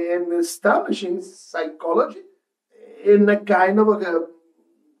 and establishing psychology in a kind of a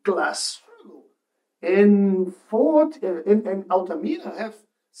class struggle. And Ford and Altamira have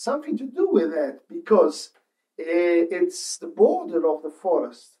something to do with that because it's the border of the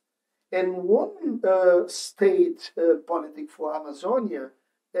forest. And one state politic for Amazonia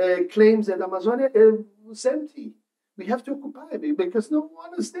claims that Amazonia was empty. We have to occupy it because no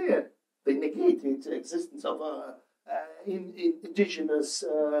one is there. They negate the existence of indigenous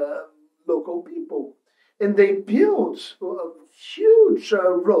local people. And they built a huge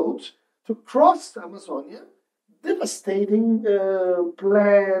road to cross Amazonia, devastating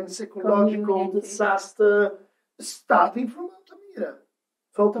plants, ecological disaster, starting from Altamira.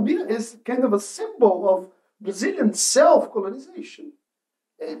 So Altamira is kind of a symbol of Brazilian self-colonization.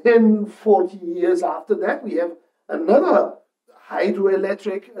 And then 40 years after that, we have another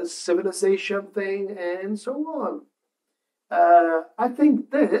hydroelectric civilization thing, and so on. I think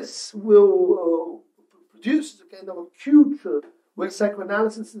this will produce a kind of a future where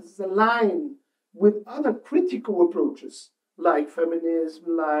psychoanalysis is aligned with other critical approaches, like feminism,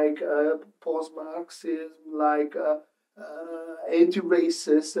 like post-Marxism, like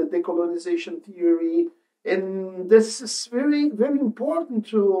anti-racist decolonization theory. And this is very, very important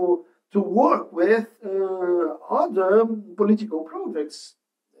to work with other political projects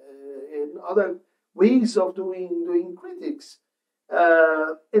and other ways of doing critics.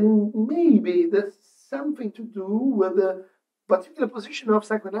 And maybe there's something to do with the particular position of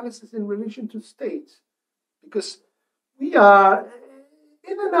psychoanalysis in relation to state. Because we are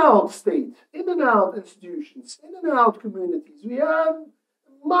in and out state, in and out institutions, in and out communities. We are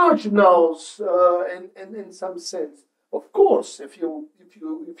marginals in some sense. Of course, if you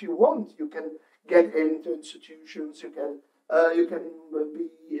want, you can get into institutions. You can be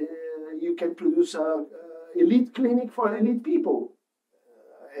you can produce a elite clinic for elite people.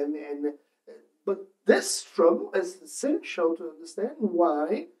 But this struggle is essential to understand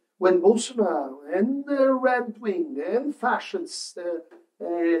why, when Bolsonaro and the Red Wing and fascists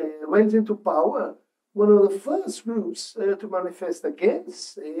went into power, one of the first groups to manifest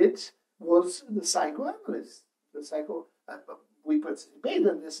against it was the psychoanalysts. We participated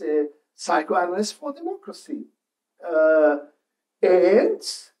in this psychoanalysts for democracy. And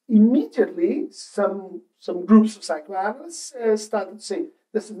immediately, some groups of psychoanalysts started to say,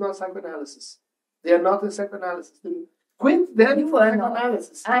 this is not psychoanalysis. They are not in psychoanalysis. Then quit them for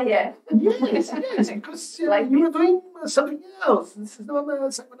psychoanalysis. Yeah. Yes, because you are doing something else. This is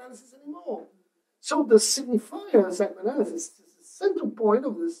not psychoanalysis anymore. So the signifier of psychoanalysis is the central point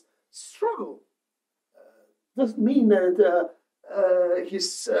of this struggle. Doesn't mean that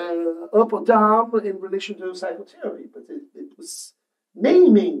he's up or down in relation to psychotherapy, but it was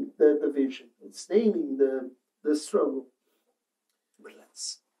naming the vision. It's naming the struggle.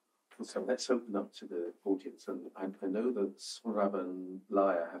 So let's open up to the audience. And I know that Saurabh and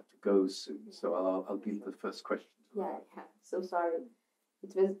Laya have to go soon, so I'll give the first question to them. Yeah, so sorry.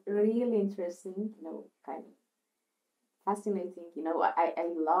 It was really interesting, kind of fascinating. I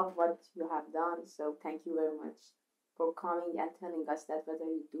love what you have done, so thank you very much for coming and telling us that what are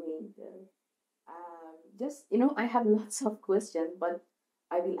you doing there. I have lots of questions, but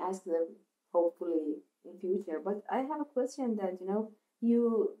I will ask them hopefully in future. But I have a question that,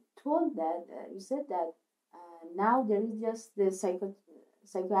 you told that, you said that now there is just the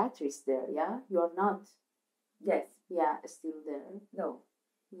psychiatrist there, yeah? You are not. Yes. Yeah, still there. No.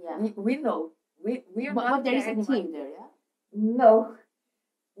 Yeah. We know. We are but not there is there a anymore. team there, yeah? No.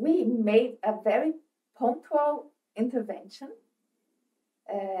 We made a very punctual intervention.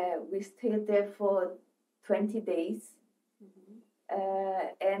 We stayed there for 20 days.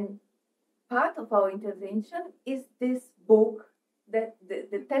 And part of our intervention is this book, that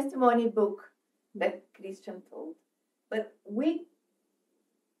the testimony book that Christian told. But we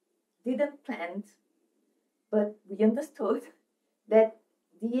didn't plan, but we understood that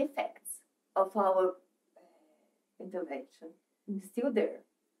the effects of our intervention is still there.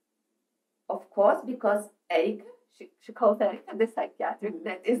 Of course, because Erika, she calls Erika the psychiatrist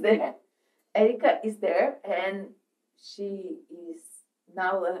that is there. Erika is there, and she is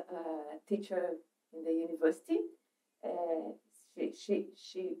now a teacher in the university.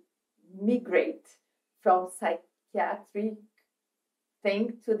 She migrates from psychiatric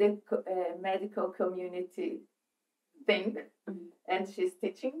thing to the medical community thing, and she's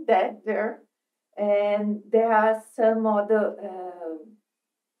teaching that there. And there are some other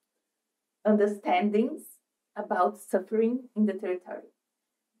understandings about suffering in the territory.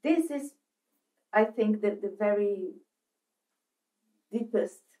 This is, I think, the very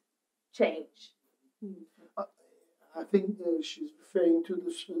deepest change. I think she's referring to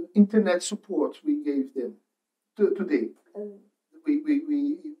the internet support we gave them today.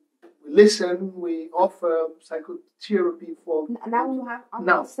 We listen, we offer psychotherapy for... Now you have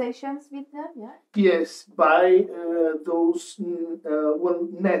online sessions with them, yeah? Yes, by those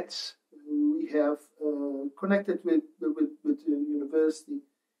nets we have connected with the university.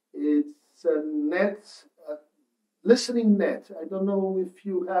 It's a net, listening net. I don't know if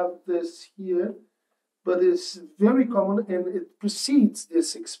you have this here, but it's very common, and it precedes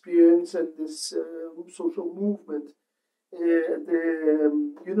this experience and this social movement.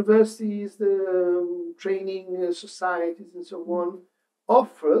 The universities, the training societies, and so on,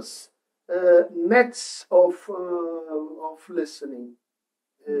 offers nets of listening.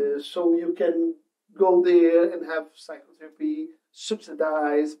 So you can go there and have psychotherapy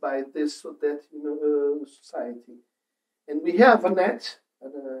subsidized by this or that society. And we have a net,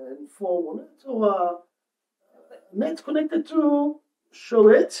 an informal net, or a net connected to show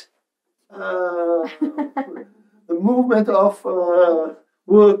it. The movement of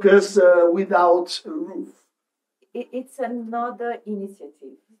workers without a roof. It's another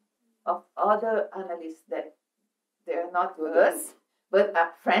initiative of other analysts that they're not us, but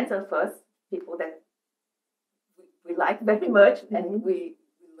are friends of us, people that we like very much, and we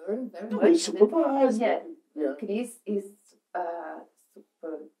learn very much. We supervise. Yeah. Yeah. Chris is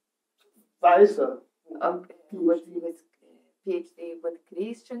supervisor with PhD with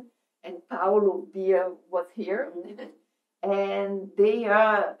Christian, and Paulo Beer was here, and they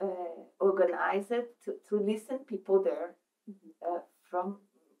are organized to listen people there from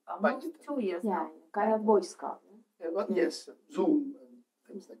almost 2 years Yeah, now. kind of voice call. Yes, Zoom and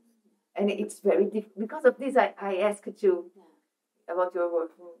things like that. And it's very difficult. Because of this, I asked you about your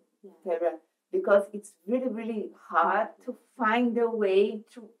work, Tara. because it's really, really hard to find a way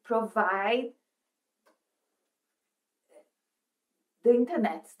to provide the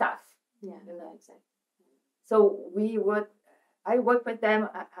internet stuff. Yeah, exactly. So I work with them.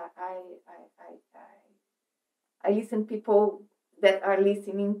 I listen people that are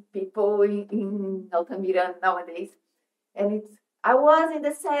listening people in Altamira nowadays, and I was in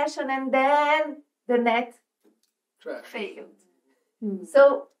the session and then the net failed.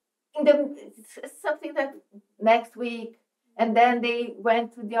 So it's something that next week, and then they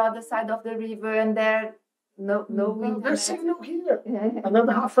went to the other side of the river, and there no internet. There's signal here.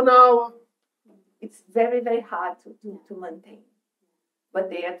 Another half an hour. It's very, very hard to maintain, but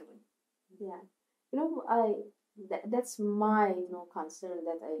they are doing. Yeah, that's my concern,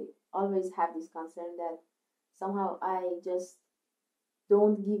 that I always have this concern that somehow I just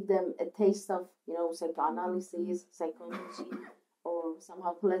don't give them a taste of psychoanalysis, psychology, or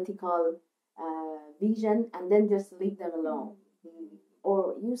somehow political vision, and then just leave them alone.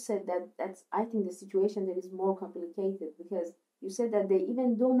 Or you said that's, I think, the situation that is more complicated, because you said that they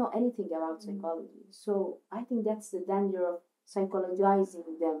even don't know anything about psychology. So I think that's the danger of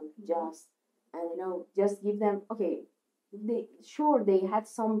psychologizing them just, and just give them, okay, they had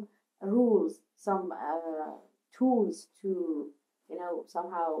some rules, some tools to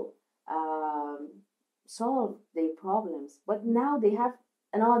somehow solve their problems, but now they have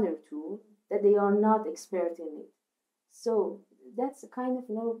another tool that they are not expert in it. So that's a kind of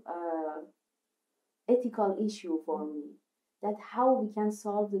ethical issue for me, that how we can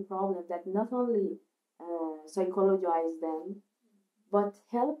solve the problem, that not only psychologize them, but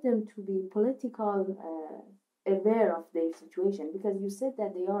help them to be political aware of their situation, because you said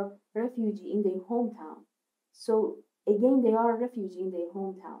that they are refugee in their hometown. So again, they are refugee in their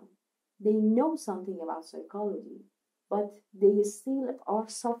hometown. They know something about psychology, but they still are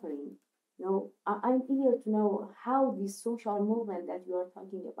suffering. I'm eager to know how this social movement that you are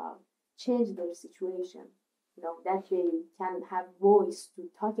talking about change their situation. That they can have voice to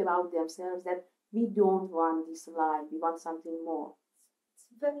talk about themselves, that we don't want this life, we want something more. It's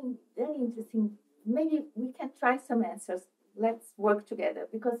very, very interesting. Maybe we can try some answers. Let's work together,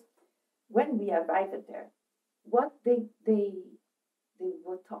 because when we arrived there, what they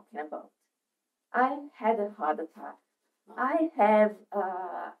were talking about, I had a heart attack. I have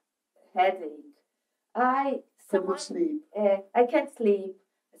a headache. I can't sleep.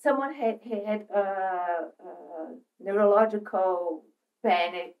 Someone had neurological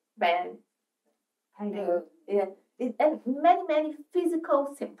panic, and many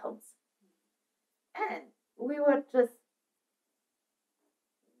physical symptoms. And we were just,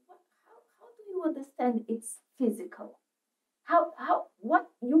 how do you understand it's physical? What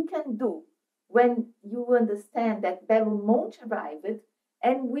you can do when you understand that Belo Monte arrived,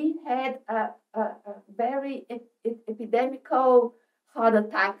 and we had a very epidemical heart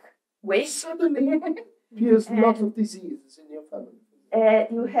attack wave. Suddenly, here's lots of diseases in your family.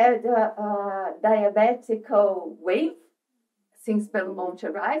 You had a diabetical wave since Belo Monte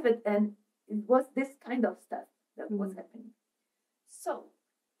arrived, and it was this kind of stuff that was happening. So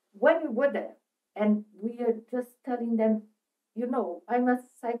when we were there, and we are just telling them, I'm a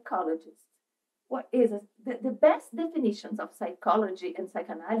psychologist. What is it? The best definitions of psychology and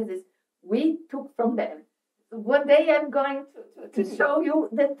psychoanalysis we took from them. One day I'm going to show you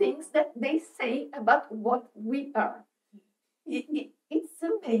the things that they say about what we are. It's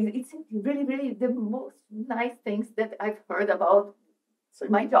amazing. It's really, really the most nice things that I've heard about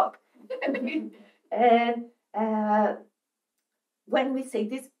my job. And when we say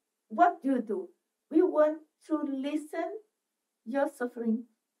this, what do? We want to listen your suffering.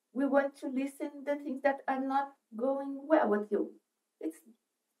 We want to listen the things that are not going well with you. It's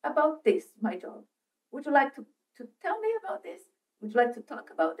about this, my job. Would you like to tell me about this? Would you like to talk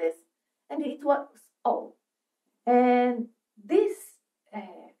about this? And it was all. And this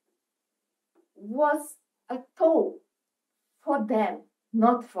was a toll for them,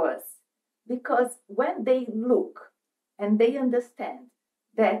 not for us. Because when they look and they understand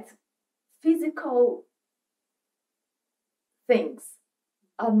that physical things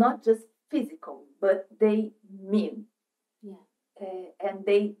are not just physical, but they mean. And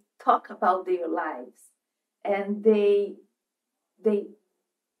they talk about their lives, and they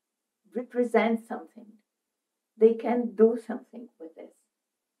represent something. They can do something with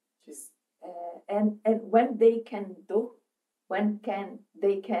this. And when they can do,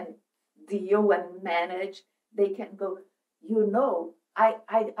 they can deal and manage, they can go, I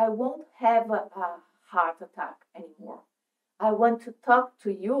won't have a heart attack anymore. I want to talk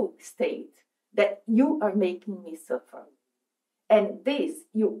to you, state, that you are making me suffer. And this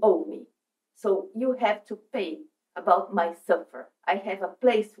you owe me. So you have to pay about my suffer. I have a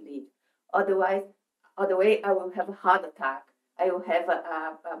place to live. Otherwise, other way, I will have a heart attack. I will have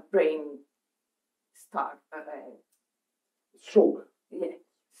a brain start. Stroke. Yeah,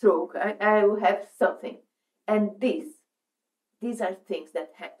 stroke. I will have something. And these are things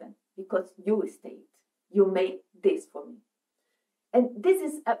that happen because you stayed. You made this for me. And this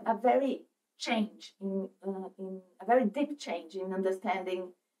is a very change in a very deep change in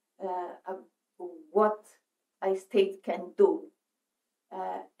understanding what a state can do.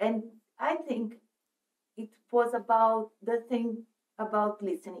 And I think it was about the thing about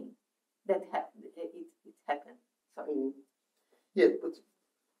listening that it happened. Sorry. Yeah, but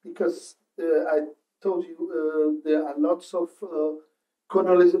because I told you there are lots of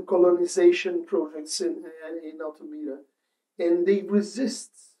colonization projects in Altamira, and they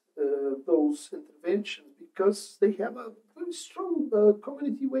resist those interventions because they have a very strong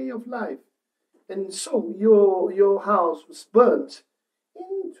community way of life. And so your house was burnt.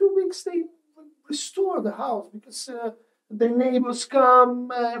 In 2 weeks they restore the house because the neighbors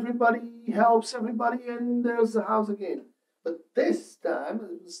come, everybody helps everybody, and there's the house again. But this time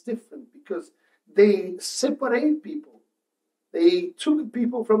it was different because they separate people. They took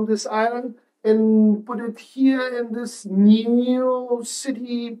people from this island and put it here in this new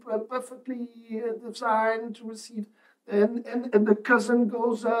city, perfectly designed to receive. And the cousin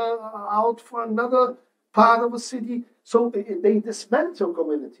goes out for another part of the city. So they dismantle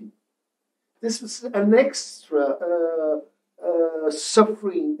community. This is an extra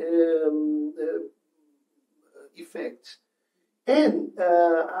suffering effect. And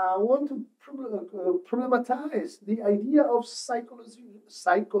I want to problematize the idea of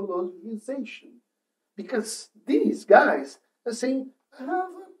psychologization, because these guys are saying, I have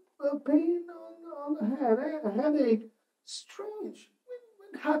a pain on the head, a headache. Strange.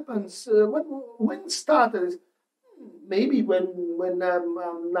 When happens? When started? Maybe when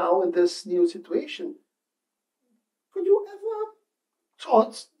I'm now in this new situation. Could you ever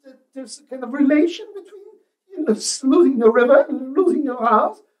thought that there's a kind of relation between losing your river, losing your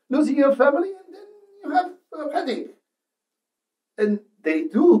house, losing your family, and then you have a headache? And they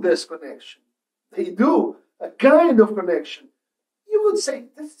do this connection. They do a kind of connection. You would say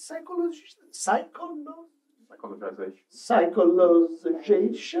this is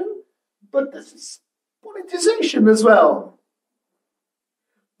psychologization, but this is politicization as well.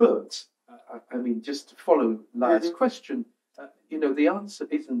 But, I mean, just to follow Laya's question, the answer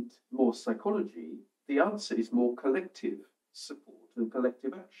isn't more psychology. The answer is more collective support and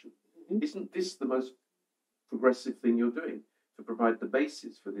collective action. Mm-hmm. Isn't this the most progressive thing you're doing? To provide the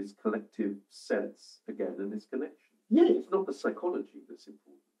basis for this collective sense again and this connection. Yes. It's not the psychology that's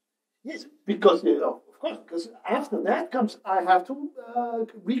important. Yes, because, of course, because after that comes, I have to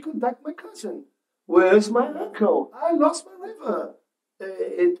recontact my cousin. Where's my uncle? I lost my river.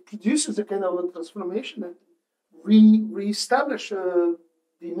 It produces a kind of a transformation and reestablish a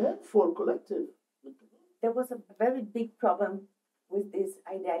demand for collective. There was a very big problem with this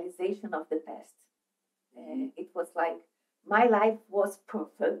idealization of the past. It was like, my life was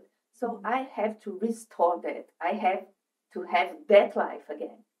perfect, so I have to restore that. I have to have that life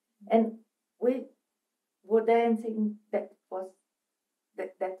again. And we were then thinking that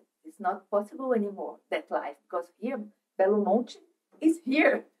is not possible anymore, that life, because here, Belo Monte is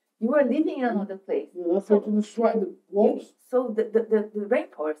here. You are living in another place. You have to destroy the walls. So the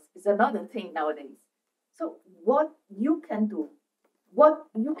rainforest is another thing nowadays. So what you can do, what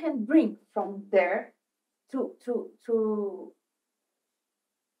you can bring from there to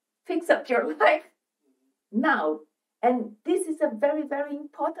fix up your life now. And this is a very, very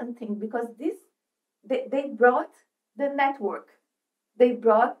important thing, because they brought the network. They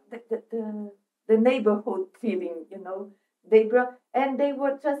brought the neighborhood feeling, They brought, and they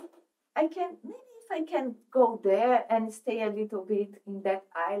were just, maybe if I can go there and stay a little bit in that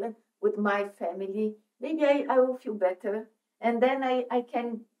island with my family, maybe I will feel better. And then I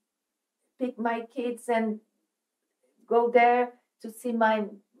can pick my kids and go there to see my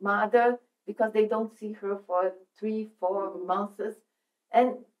mother, because they don't see her for 3-4 months.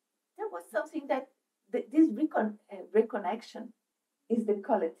 And there was something that this reconnection is the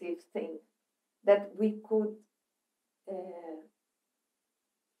collective thing that we could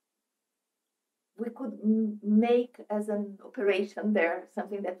make as an operation there,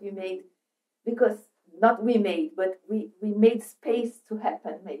 something that we made, because not we made, but we made space to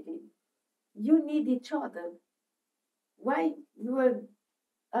happen. Maybe you need each other. Why you are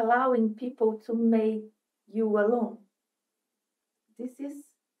allowing people to make you alone? This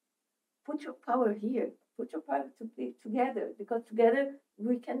is, put your power here. Put your power to be together, because together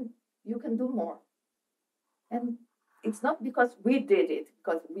we can you can do more. And it's not because we did it,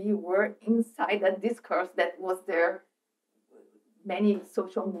 because we were inside a discourse that was there, many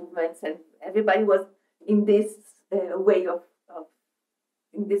social movements, and everybody was in this way of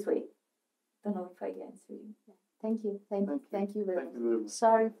in this way. I don't know if I answer you. Thank you very much. Thank you very much.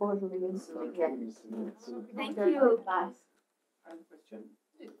 Sorry for leaving. Thank you. Bye. I have a question.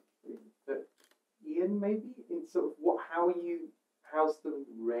 Ian, maybe in sort of how's the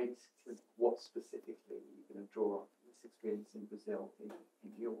red, what specifically are you going to draw on this experience in Brazil in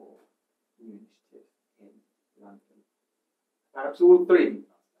your new initiative in London? Perhaps all three.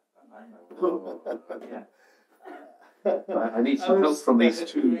 Yeah. I need some help from these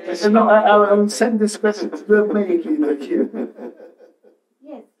two. No, I'll send this question to the main leader here.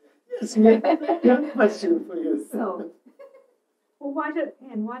 Yes. Yes, we have a question for you. So, Well, why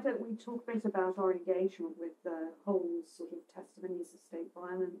don't we talk a bit about our engagement with the whole sort of testimonies of state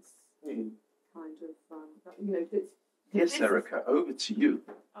violence kind of, it's, Yes, Erica, over to you.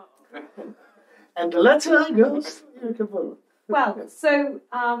 And the letter goes to Erica Paulo. well, so,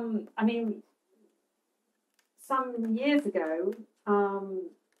 some years ago,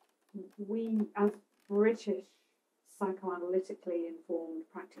 we, as British psychoanalytically informed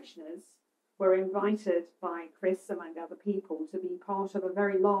practitioners, were invited by Chris, among other people, to be part of a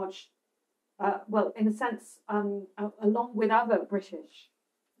very large, in a sense, along with other British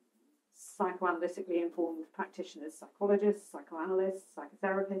psychoanalytically informed practitioners, psychologists, psychoanalysts,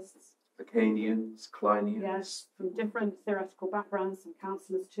 psychotherapists. Lacanians, Kleinians. Yes, from different theoretical backgrounds, some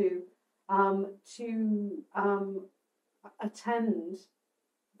counsellors too, to attend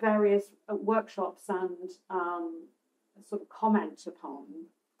various workshops and sort of comment upon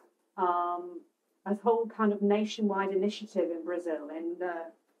a whole kind of nationwide initiative in Brazil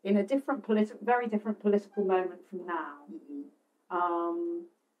in a different very different political moment from now,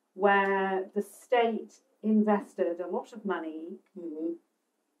 where the state invested a lot of money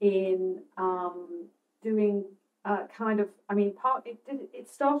in doing it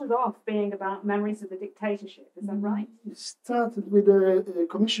started off being about memories of the dictatorship. Is that right? It started with a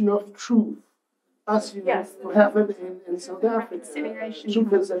commission of truth, as you Yes. know, happened in South Africa. Reconciliation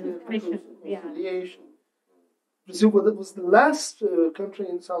Truth and Commission, yeah. reconciliation. Brazil was the last country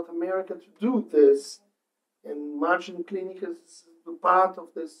in South America to do this, and Martin Clinic is part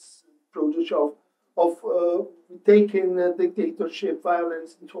of this project of taking dictatorship,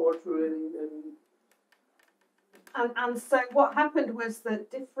 violence, and torture, And so what happened was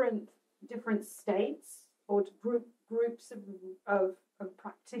that different states or groups of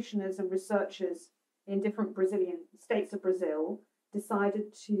practitioners and researchers in different Brazilian states of Brazil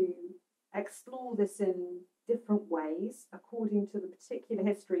decided to explore this in different ways according to the particular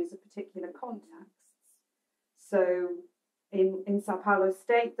histories of particular contexts. So in Sao Paulo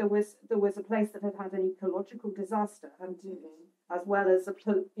state, there was a place that had had an ecological disaster, and as well as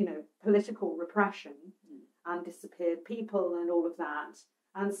political repression and disappeared people and all of that.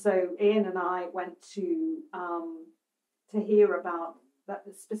 And so Ian and I went to hear about that,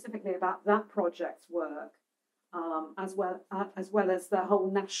 specifically about that project's work, as well as the whole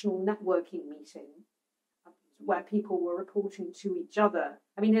national networking meeting, where people were reporting to each other.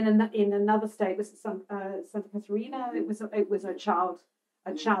 I mean, in another state, was Santa Catarina. It was a child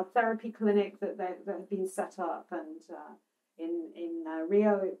therapy clinic that had been set up, and in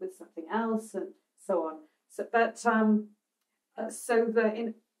Rio it was something else, and so on. So,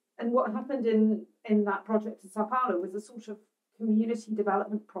 and what happened in that project in Sao Paulo was a sort of community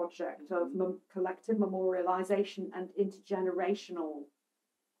development project of collective memorialization and intergenerational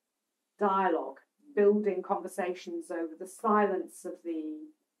dialogue, building conversations over the silence of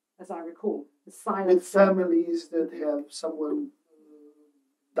as I recall, the silence with families that have someone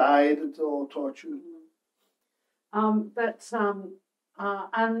died or tortured. And there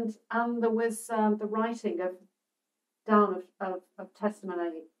was the writing down of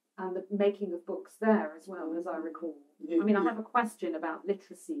testimony and the making of books there as well, as I recall. I mean, I have a question about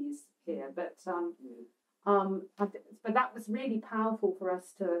literacies here, but that was really powerful for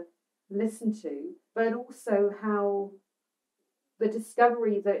us to listen to, but also how the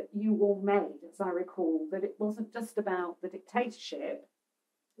discovery that you all made, as I recall, that it wasn't just about the dictatorship,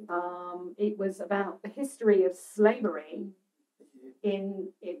 it was about the history of slavery in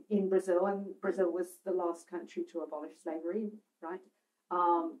Brazil, and Brazil was the last country to abolish slavery, right?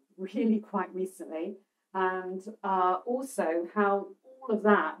 Really quite recently, and also how all of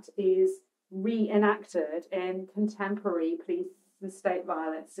that is reenacted in contemporary police and state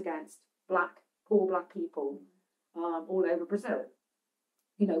violence against poor black people all over Brazil.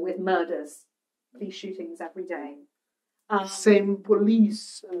 With murders, police shootings every day. same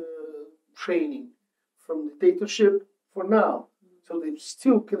police training from dictatorship for now. So they're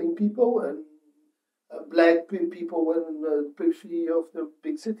still killing people and black people in the periphery of the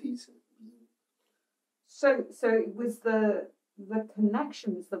big cities. So it was the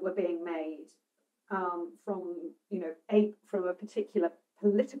connections that were being made from from a particular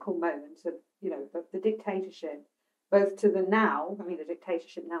political moment of the dictatorship, both to the now. I mean, the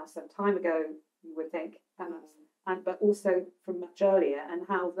dictatorship now some time ago, you would think, but also from much earlier, and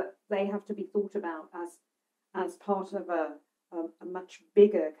how that they have to be thought about as part of a much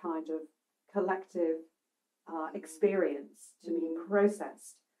bigger kind of collective experience to be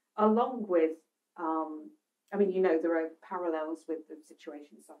processed, along with. I mean, there are parallels with the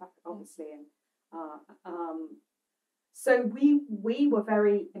situation in South Africa, obviously, and so we were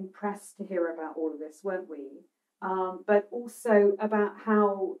very impressed to hear about all of this, weren't we? But also about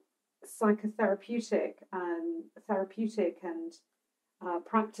how psychotherapeutic and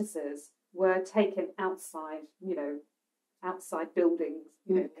practices were taken outside, outside buildings,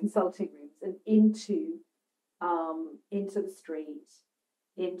 consulting rooms, and into the street,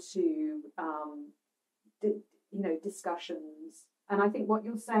 into discussions. And I think what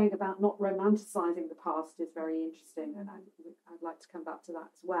you're saying about not romanticizing the past is very interesting, and I'd like to come back to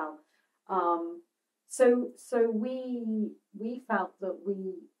that as well. So we felt that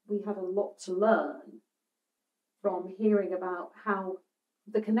we had a lot to learn from hearing about how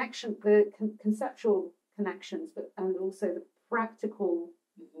the conceptual connections, and also the practical,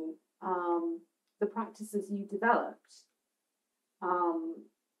 the practices you developed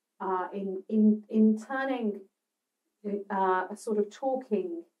in turning a sort of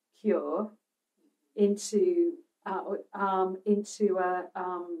talking cure into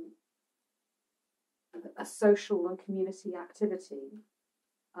a social and community activity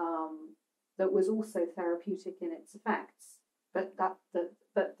that was also therapeutic in its effects, but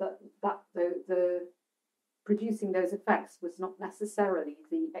the producing those effects was not necessarily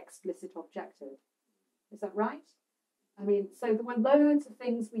the explicit objective. Is that right? I mean, so there were loads of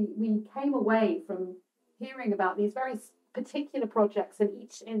things we came away from hearing about these very particular projects,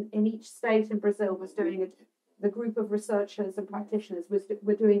 and in each state in Brazil was doing it. The group of researchers and practitioners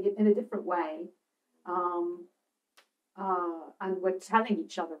were doing it in a different way, and were telling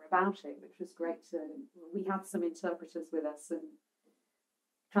each other about it, which was great. We had some interpreters with us and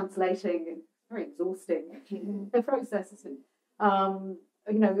translating, very exhausting the processes.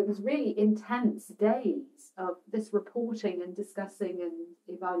 It was really intense days of this reporting and discussing and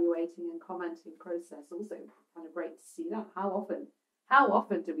evaluating and commenting process. Also kind of great to see that. How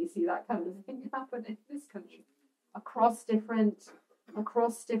often do we see that kind of thing happen in this country? Across different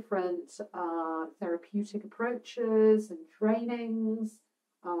therapeutic approaches and trainings,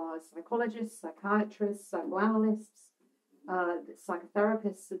 psychologists, psychiatrists, psychoanalysts,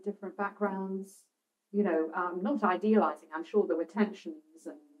 psychotherapists of different backgrounds. Not idealizing. I'm sure there were tensions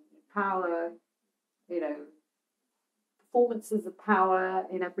and power, performances of power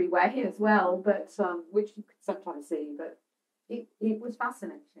in every way as well, but which you could sometimes see. But it was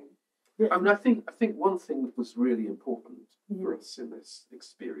fascinating. Yeah, I mean, I think one thing that was really important for us in this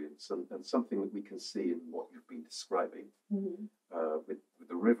experience, and something that we can see in what you've been describing with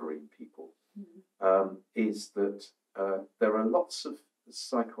the riverine people, is that there are lots of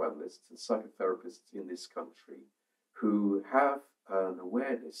psychoanalysts and psychotherapists in this country who have an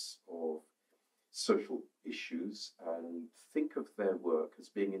awareness of social issues and think of their work as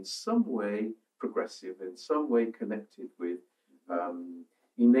being in some way progressive, in some way connected with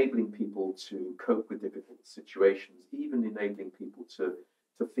enabling people to cope with difficult situations, even enabling people to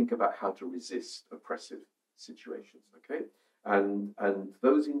think about how to resist oppressive situations, okay? And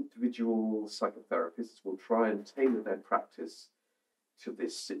those individual psychotherapists will try and tailor their practice to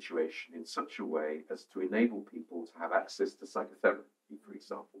this situation in such a way as to enable people to have access to psychotherapy, for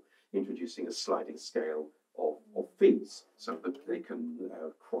example, introducing a sliding scale of fees so that they can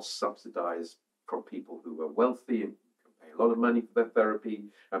cross-subsidize from people who are wealthy and can pay a lot of money for their therapy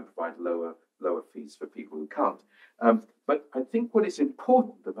and provide lower fees for people who can't. But I think what is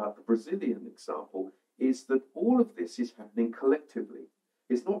important about the Brazilian example is that all of this is happening collectively.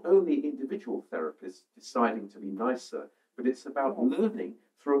 It's not only individual therapists deciding to be nicer, but it's about learning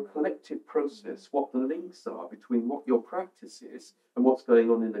through a collective process what the links are between what your practice is and what's going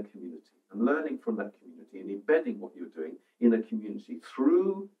on in a community, and learning from that community and embedding what you're doing in a community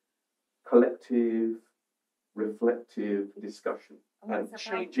through collective, reflective discussion and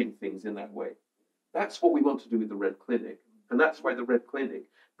changing things in that way. That's what we want to do with the Red Clinic, and that's why the Red Clinic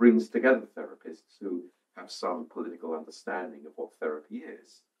brings together therapists who have some political understanding of what therapy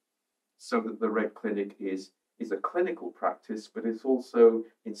is, so that the Red Clinic is is a clinical practice, but it's also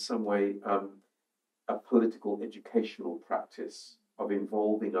in some way a political educational practice of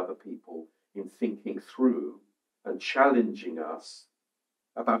involving other people in thinking through and challenging us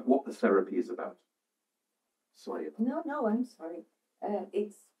about what the therapy is about. Sorry. No, I'm sorry.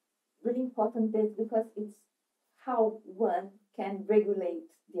 It's really important because it's how one can regulate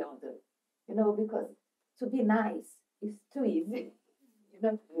the other. Because to be nice is too easy.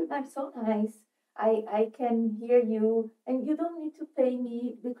 I'm so nice. I can hear you, and you don't need to pay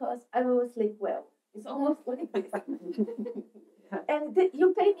me because I will sleep well. It's almost like this. And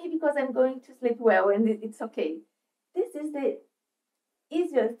you pay me because I'm going to sleep well, and it's okay. This is the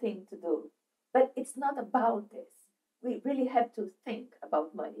easier thing to do, but it's not about this. We really have to think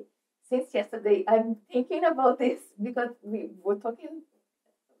about money. Since yesterday, I'm thinking about this because we were talking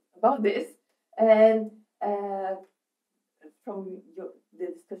about this, and from the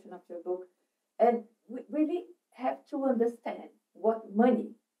discussion of your book, and we really have to understand what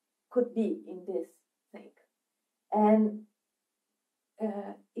money could be in this thing, and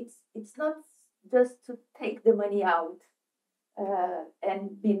it's not just to take the money out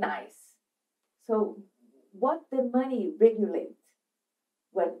and be nice. So what the money regulates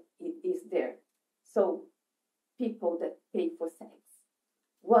when it is there. So people that pay for sex,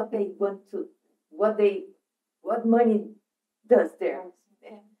 what they want to, what money does there.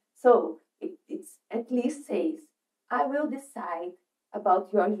 So it's at least says, I will decide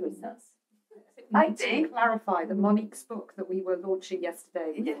about your jouissance. I think to clarify the Monique's book that we were launching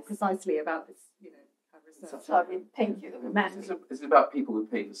yesterday was precisely about this, research. Sorry, thank you. It's about people who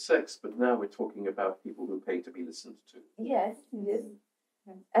pay for sex, but now we're talking about people who pay to be listened to. Yes.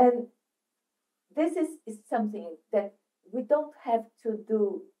 And this is something that we don't have to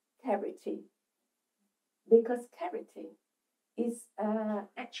do charity, because charity is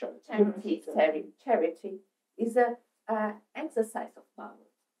charity is a exercise of power.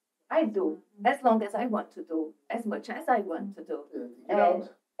 I do as long as I want to do, as much as I want to do,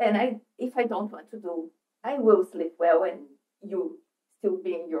 and if I don't want to do, I will sleep well, and you still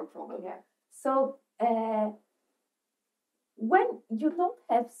being your problem. Yeah. So when you don't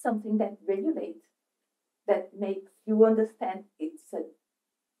have something that regulates, that makes you understand it's a,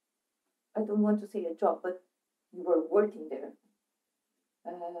 I don't want to say a job, but you were working there.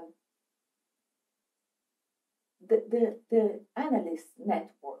 The analyst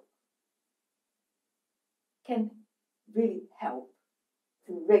network can really help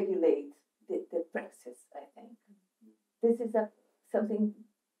to regulate the praxis, I think. This is something,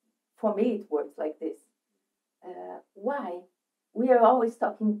 for me it works like this. Why? We are always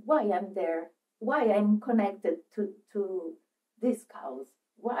talking why I'm there, why I'm connected to these cows,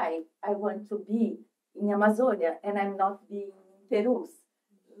 why I want to be in Amazonia and I'm not being in Peru.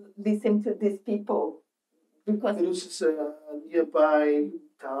 Listen to these people. Because Peru is a nearby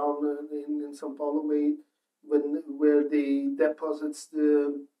town in São Paulo where they deposits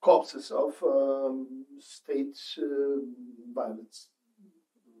the corpses of state violence.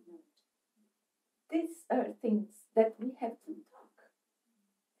 These are things that we have to talk.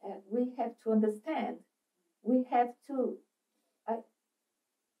 We have to understand. We have to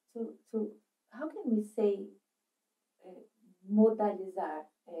how can we say modalizar?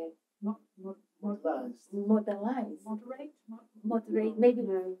 Modelize. Moderate. Maybe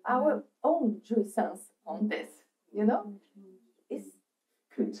our own jouissance on this. It's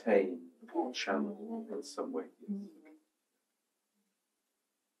Contain or channel in some way.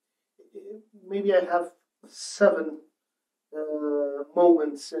 Maybe I have 7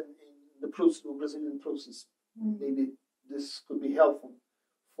 moments in the Brazilian process. Maybe this could be helpful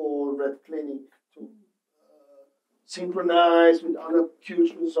for Red Clinic to synchronize with other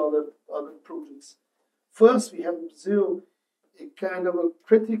cultures, other projects. First, we have in Brazil a kind of a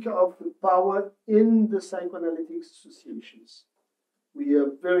critique of the power in the psychoanalytic associations. We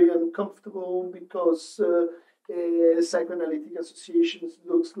are very uncomfortable because psychoanalytic associations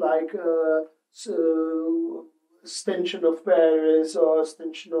looks like extension of Paris or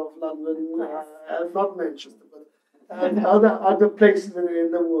extension of London, not Manchester, but and other places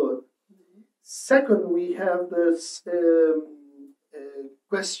in the world. Second, we have this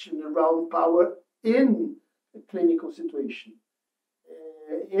question around power in a clinical situation.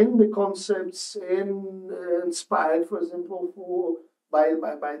 In the concepts inspired, for example, by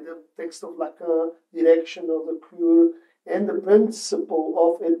the text of Lacan, direction of the cure, and the principle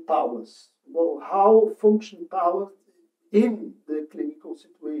of its powers. Well, how function power in the clinical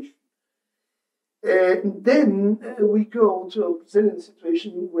situation. And then we go to a Brazilian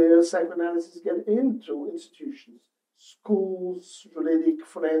situation where psychoanalysis get into institutions, schools, juridic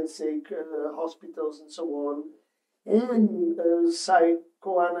forensic hospitals and so on. And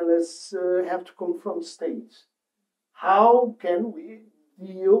psychoanalysts have to confront states. How can we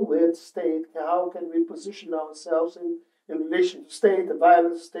deal with state? How can we position ourselves in relation to state, the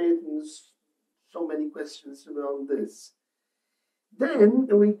violent state, and so many questions around this. Then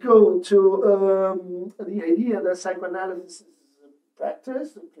we go to the idea that psychoanalysis is a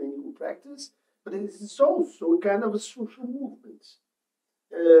practice, a clinical practice, but it is also a kind of a social movement,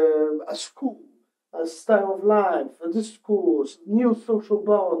 a school, a style of life, a discourse, new social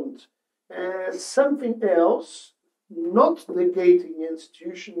bond, something else, not negating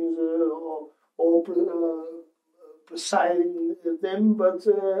institutions or presiding them, but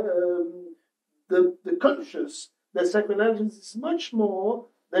the conscious that psychoanalysis is much more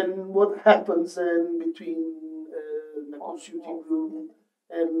than what happens in between the consulting room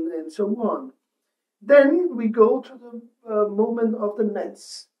and so on. Then we go to the moment of the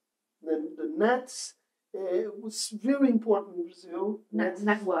nets. The nets was very important in Brazil.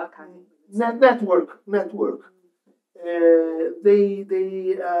 Network, I think. Network.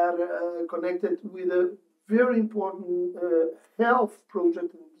 They are connected with a very important health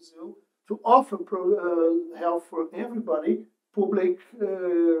project in Brazil to offer health for everybody, public,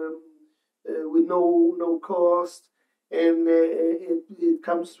 with no cost, and it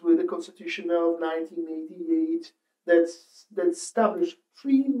comes with the Constitution of 1988 that established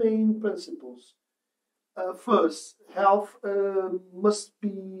three main principles. First, health must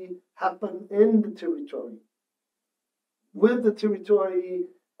happen in the territory, with the territory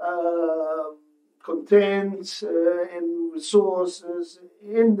content and resources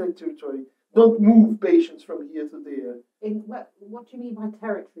in the territory. Don't move patients from here to there. What do you mean by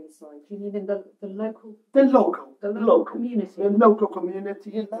territory? Sorry, do you mean in the local? The local community. The local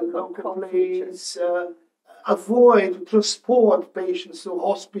community, the local place. Avoid transport patients to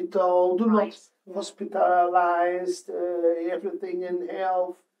hospital. Do not hospitalize everything in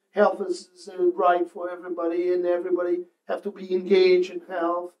health. Health is right for everybody, and everybody have to be engaged in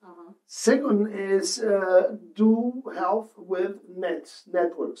health. Second is do health with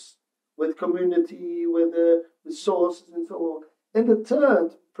networks, with community, with resources and so on. And the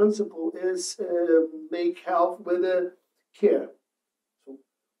third principle is make health with care. So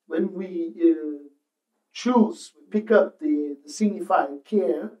when we pick up the signified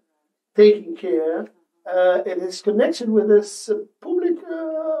care, taking care, it is connection with this public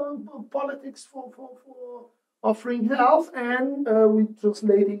politics for offering health, and we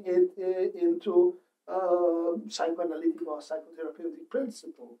translating it into psychoanalytic or psychotherapeutic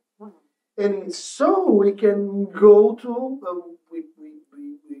principle. And so we can go to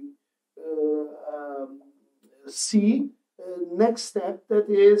see next step, that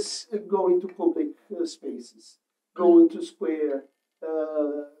is going to public spaces, going to square,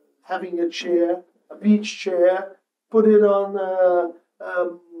 having a chair, a beach chair, put it on a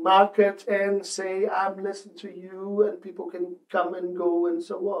market and say, I'm listening to you, and people can come and go and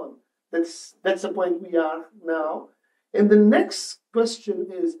so on. That's the point we are now. And the next question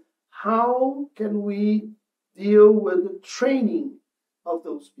is, how can we deal with the training of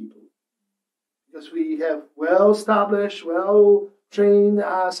those people? Because we have well-established, well-trained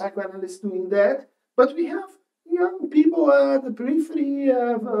psychoanalysts doing that, but we have young people at the periphery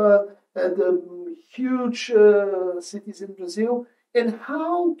of the huge cities in Brazil. And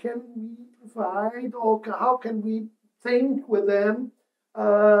how can we provide, or how can we think with them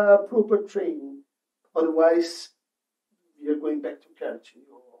proper training? Otherwise, we are going back to Katz,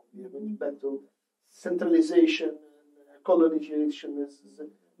 or we are going back to centralization and colonization. This is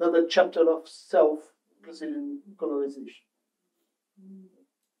another chapter of Brazilian colonization.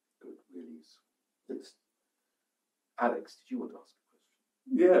 Good, really. Yes. Alex, did you want to ask a question?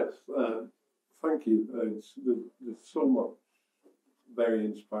 Yes, thank you. There's so much very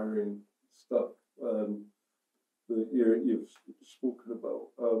inspiring stuff that you've spoken about.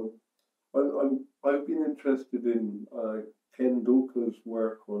 I've been interested in Ken Doka's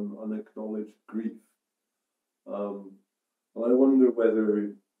work on unacknowledged grief. And I wonder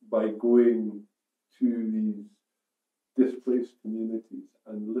whether by going to these displaced communities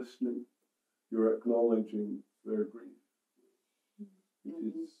and listening, you're acknowledging their grief.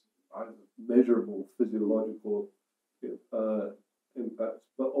 It is measurable physiological impacts,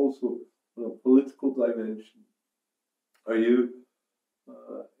 but also on a political dimension. Are you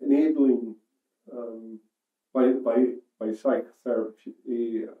enabling, by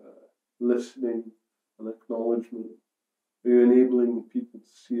psychotherapy, listening and acknowledgement, are you enabling people to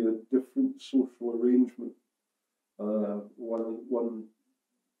see a different social arrangement, one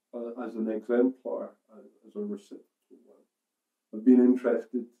as an exemplar, as a reciprocal one? I've been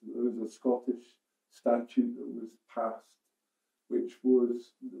interested, there was a Scottish statute that was passed, which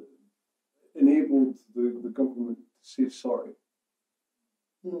was enabled the government to say sorry.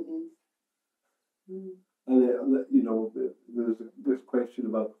 Mm-hmm. And there's this question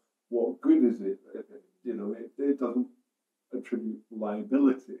about what good is it? It doesn't attribute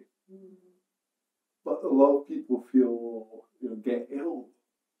liability, but a lot of people feel get ill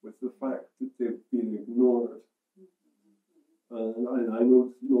with the fact that they've been ignored. And I know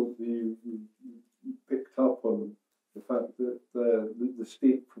that you picked up on the fact that the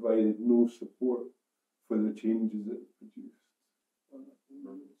state provided no support for the changes it produced. So,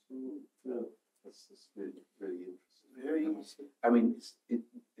 yeah. That's really, really interesting. Very interesting. I mean,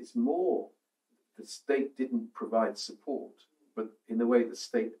 it's more the state didn't provide support, but in a way the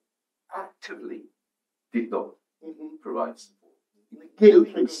state actively did not provide support.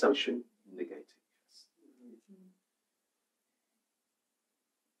 Doing something negative.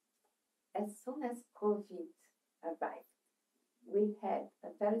 As soon as COVID arrived, we had a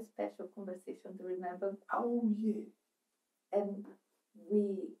very special conversation to remember. Oh, yeah. And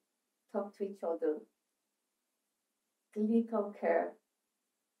we talked to each other. Clinical care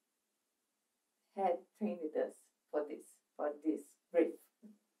had trained us for this brief.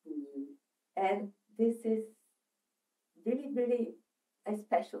 And this is really, really a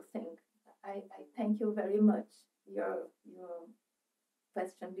special thing. I thank you very much, your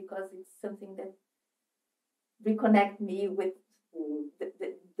question, because it's something that reconnect me with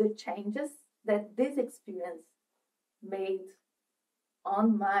the changes that this experience made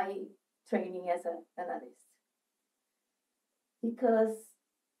on my training as an analyst. Because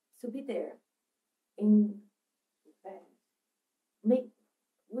to be there in we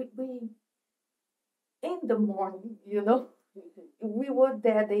in the morning, we were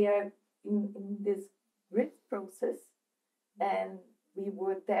there in this grief process, and we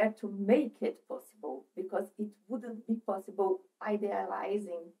were there to make it possible, because it wouldn't be possible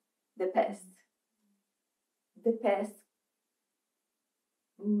idealizing the past. The past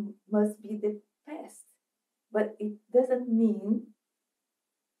must be the past, but it doesn't mean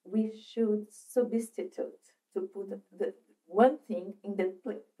we should substitute to put the one thing in the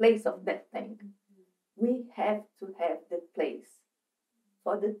place of that thing. We have to have the place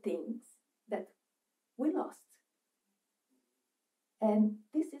for the things that we lost. And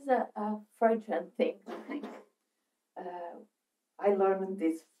this is a Freudian thing, I think. I learned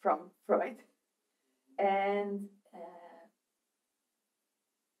this from Freud. And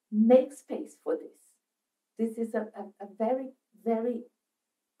make space for this. This is a very, very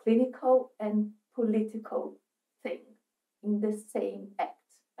clinical and political thing in the same act,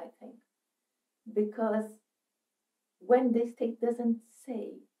 I think. Because when the state doesn't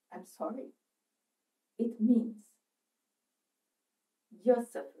say, I'm sorry, it means you're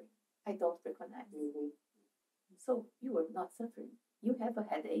suffering. I don't recognize. So you are not suffering. You have a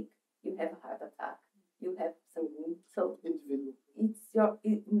headache, you have a heart attack, you have something. So it's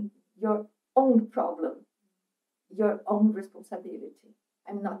your own problem, your own responsibility.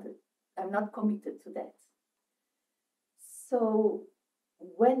 I'm not committed to that. So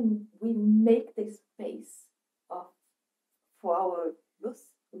when we make the space for our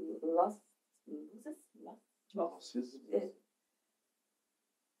losses,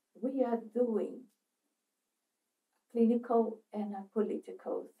 we are doing a clinical and a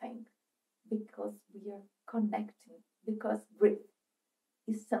political thing, because we are connecting, because grief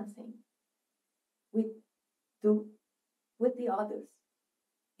is something we do with the others.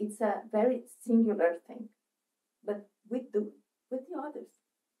 It's a very singular thing, but we do with the others.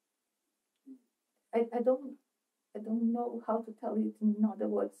 I don't know how to tell it in other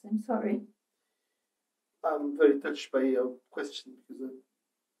words. I'm sorry. I'm very touched by your question, because I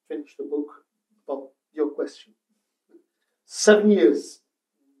finished the book about your question. 7 years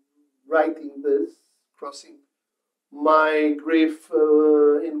writing this, crossing my grief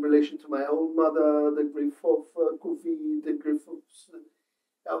in relation to my own mother, the grief of COVID, the grief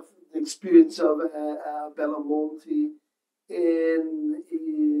of the experience of Belamonte. And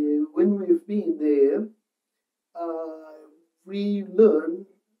when we've been there, we learn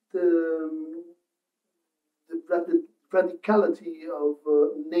the radicality of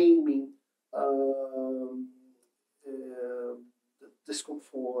naming the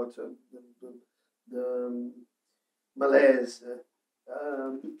discomfort and the malaise,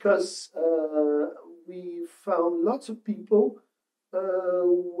 because we found lots of people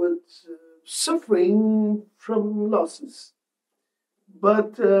with suffering from losses.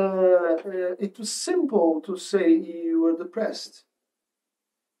 But it was simple to say you were depressed.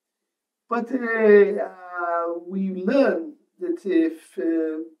 But we learn that if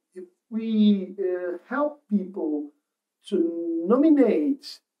we help people to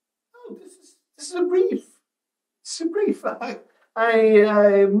nominate, oh, this is a brief. It's a brief.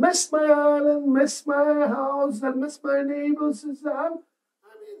 I miss my island, miss my house, I miss my neighbors. I'm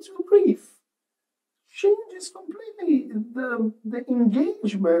into a brief. Changes completely the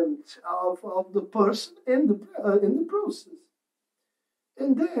engagement of the person in the process.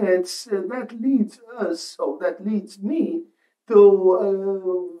 And that leads us, or that leads me, to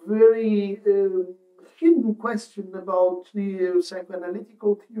a very hidden question about the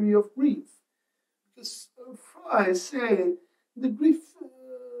psychoanalytical theory of grief. Because I say the grief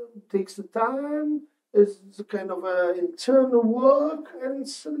takes the time, it's a kind of internal work, and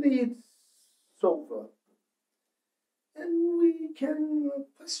suddenly it's over. And we can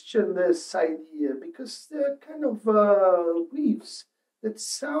question this idea because they're kind of griefs that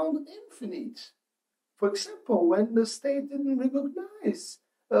sound infinite. For example, when the state didn't recognize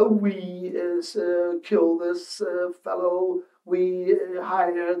we killed this fellow, we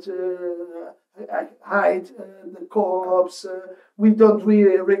hide the corpse, we don't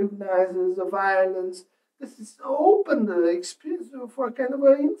really recognize the violence. This is open the experience for a kind of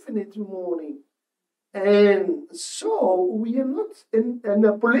an infinite mourning. And so we are not in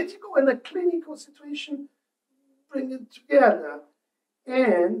a political and a clinical situation bring it together.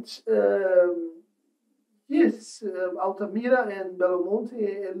 And yes, Altamira and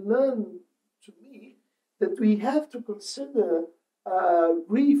Bellomonte learn to me that we have to consider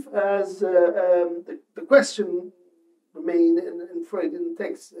grief as the question remain in Freudian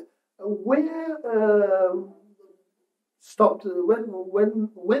text. Where stopped?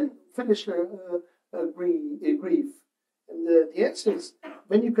 When finished a grief? And the answer is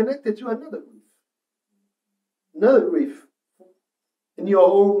when you connect it to another grief in your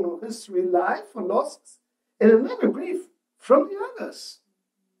own history, life, or losses, and another grief from the others.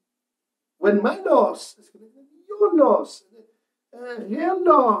 When my loss is connected to your loss, their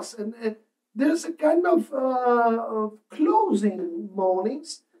loss, and there's a kind of closing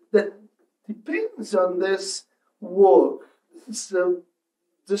mournings that depends on this work. It's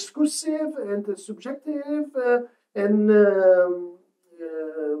discursive and subjective and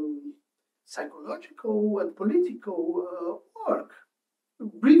psychological and political work.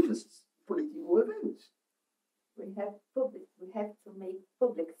 Grief is political event. We have to make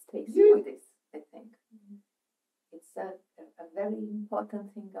public space Yeah. for this, I think. It's a very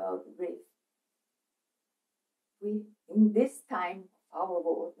important thing about grief. We, in this time of our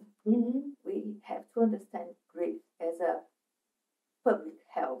world, we have to understand grief as a public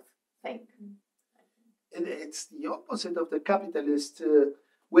health thing. And it's the opposite of the capitalist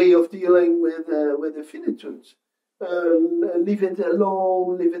way of dealing with the finitude. Leave it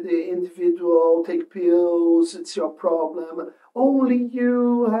alone, leave it the individual, take pills, it's your problem. Only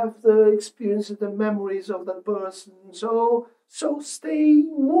you have the experience and the memories of that person. So stay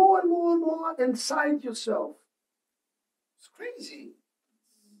more and more and more inside yourself. It's crazy.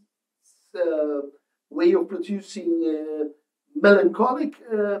 It's a way of producing melancholic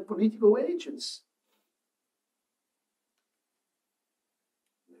political agents.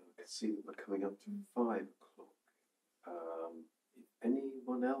 I see that we're coming up to 5 o'clock. If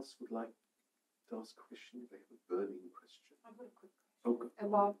anyone else would like to ask a question, if they have a burning question. I've got a quick question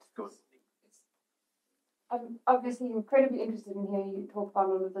about. Go on. I'm obviously incredibly interested in hearing you talk about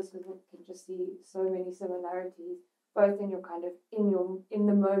all of this because I can just see so many similarities, both in your kind of in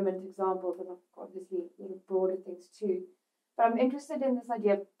the moment example, but obviously broader things too. But I'm interested in this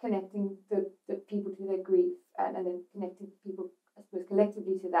idea of connecting the people to their grief and then connecting people, I suppose,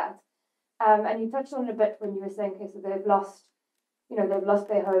 collectively to that. And you touched on it a bit when you were saying, okay, so they've lost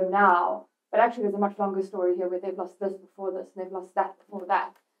their home now, but actually there's a much longer story here where they've lost this before this, and they've lost that before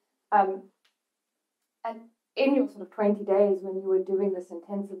that. And in your sort of 20 days when you were doing this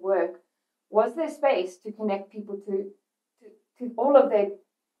intensive work, was there space to connect people to all of their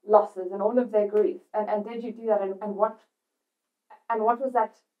losses and all of their grief? And did you do that? And what was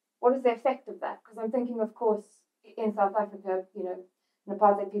that? What is the effect of that? Because I'm thinking, of course, in South Africa, in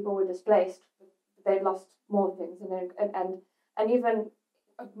apartheid, people were displaced, but they lost more things, and even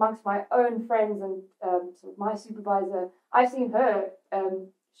amongst my own friends and sort of my supervisor, I've seen her.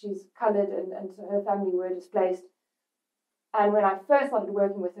 She's coloured, and so her family were displaced. And when I first started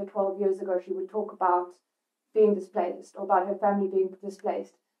working with her 12 years ago, she would talk about being displaced or about her family being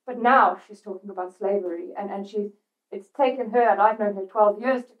displaced. But now she's talking about slavery, and it's taken her, and I've known her 12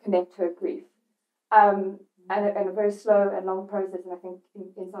 years to connect her grief. And a very slow and long process. And I think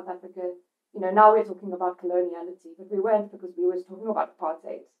in South Africa, now we're talking about coloniality, but we weren't, because we were talking about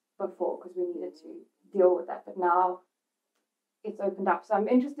apartheid before, because we needed to deal with that. But now it's opened up. So I'm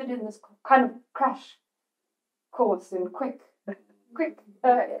interested in this kind of crash course in quick grief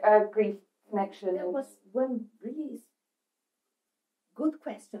connection. There was one really good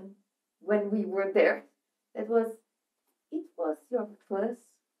question when we were there. It was your first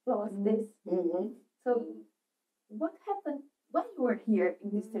loss, this. So what happened when you were here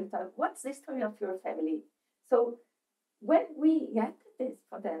in this territory? What's the story of your family? So when we had this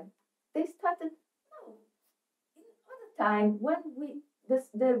for them, they started, no, in other time when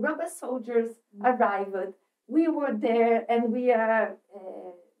the rubber soldiers arrived, we were there and we are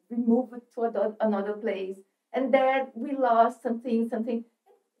removed to another place. And there we lost something.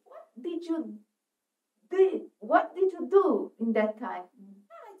 What did you do in that time?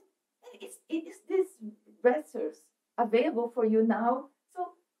 Is this resource available for you now?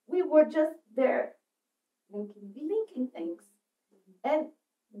 So we were just there linking things. And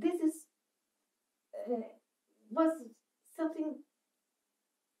this was something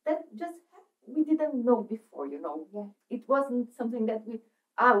that just we didn't know before, Yeah. It wasn't something that we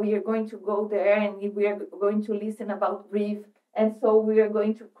are going to go there and we are going to listen about grief. And so we are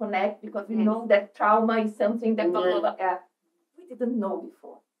going to connect because we know that trauma is something that we didn't know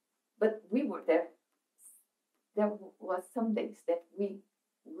before. But we were there. There was some days that we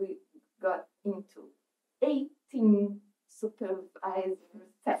got into 18 supervised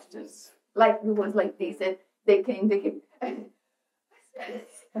sessions. Like we was like this, and they came.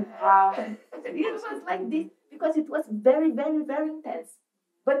 Wow. It was like this because it was very, very, very intense.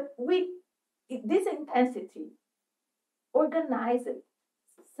 But this intensity organized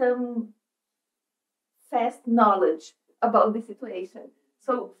some fast knowledge about the situation.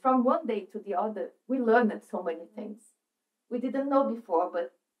 So from one day to the other, we learned so many things. We didn't know before,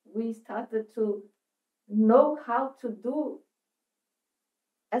 but we started to know how to do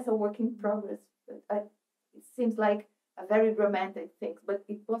as a work in progress. It seems like a very romantic thing, but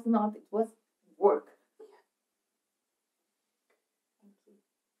it was not. It was work.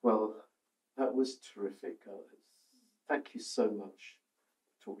 Well, that was terrific. Thank you so much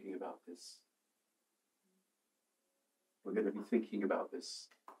for talking about this. We're going to be thinking about this.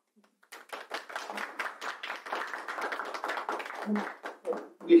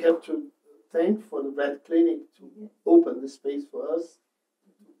 We have to thank for the Red Clinic to open the space for us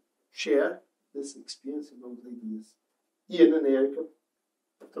to share this experience and those ideas. Ian and Erica,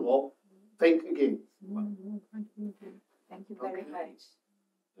 after all, thank again. Thank you very much.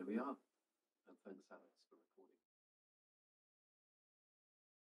 There we are. And thanks, Alex.